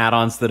some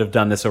add-ons that have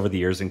done this over the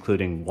years,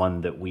 including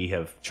one that we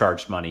have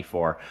charged money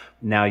for.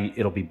 Now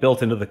it'll be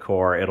built into the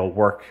core. It'll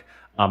work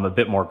a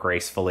bit more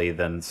gracefully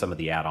than some of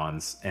the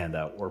add-ons, and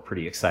we're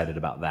pretty excited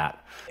about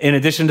that. In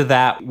addition to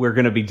that, we're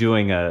going to be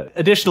doing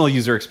additional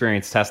user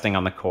experience testing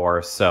on the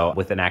core, so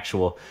with an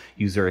actual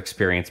user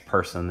experience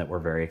person that we're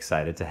very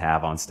excited to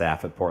have on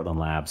staff at Portland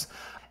Labs.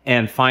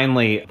 And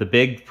finally, the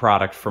big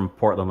product from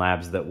Portland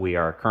Labs that we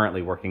are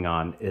currently working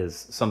on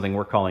is something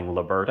we're calling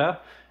Liberta.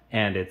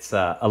 And it's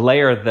a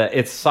layer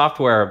it's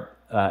software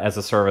as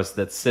a service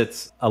that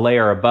sits a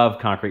layer above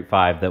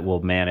Concrete5 that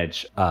will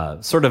manage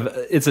it's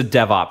a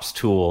DevOps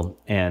tool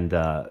and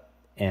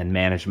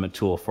management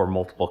tool for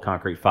multiple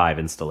Concrete5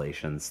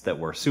 installations that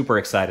we're super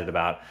excited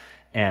about.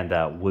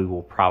 And we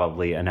will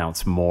probably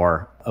announce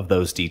more of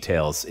those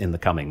details in the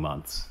coming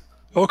months.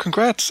 Well,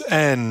 congrats.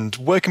 And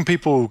where can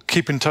people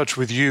keep in touch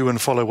with you and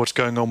follow what's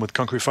going on with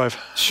Concrete5?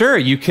 Sure.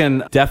 You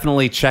can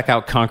definitely check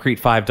out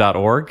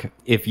concrete5.org.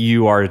 If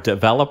you are a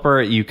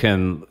developer, you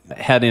can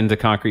head into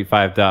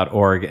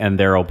concrete5.org and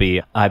there will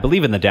be, I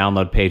believe in the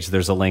download page,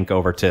 there's a link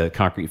over to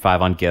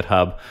Concrete5 on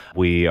GitHub.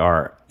 We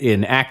are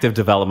in active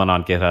development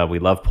on GitHub. We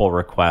love pull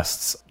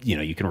requests.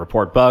 You can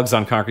report bugs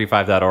on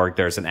concrete5.org.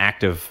 There's an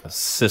active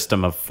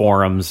system of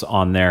forums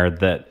on there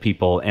that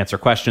people answer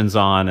questions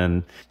on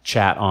and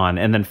chat on.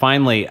 And then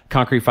finally,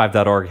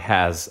 concrete5.org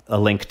has a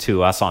link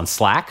to us on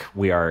Slack.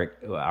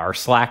 Our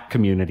Slack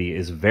community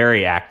is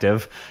very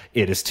active.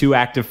 It is too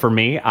active for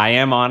me. I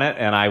am on it,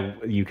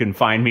 and you can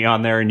find me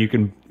on there, and you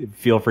can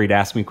feel free to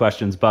ask me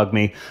questions, bug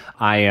me.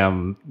 I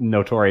am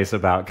notorious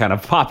about kind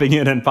of popping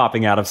in and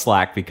popping out of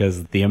Slack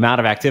because the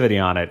amount of activity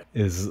on it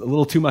is a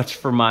little too much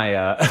for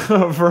my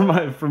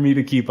for me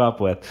to keep up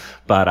with.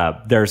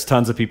 But there's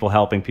tons of people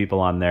helping people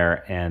on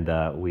there,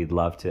 and we'd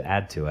love to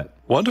add to it.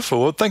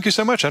 Wonderful. Well, thank you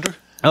so much, Andrew.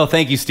 Oh,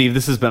 thank you, Steve.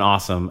 This has been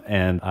awesome,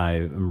 and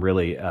I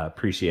really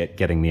appreciate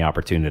getting the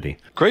opportunity.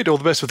 Great. All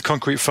the best with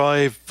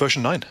Concrete5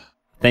 version 9.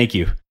 Thank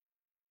you.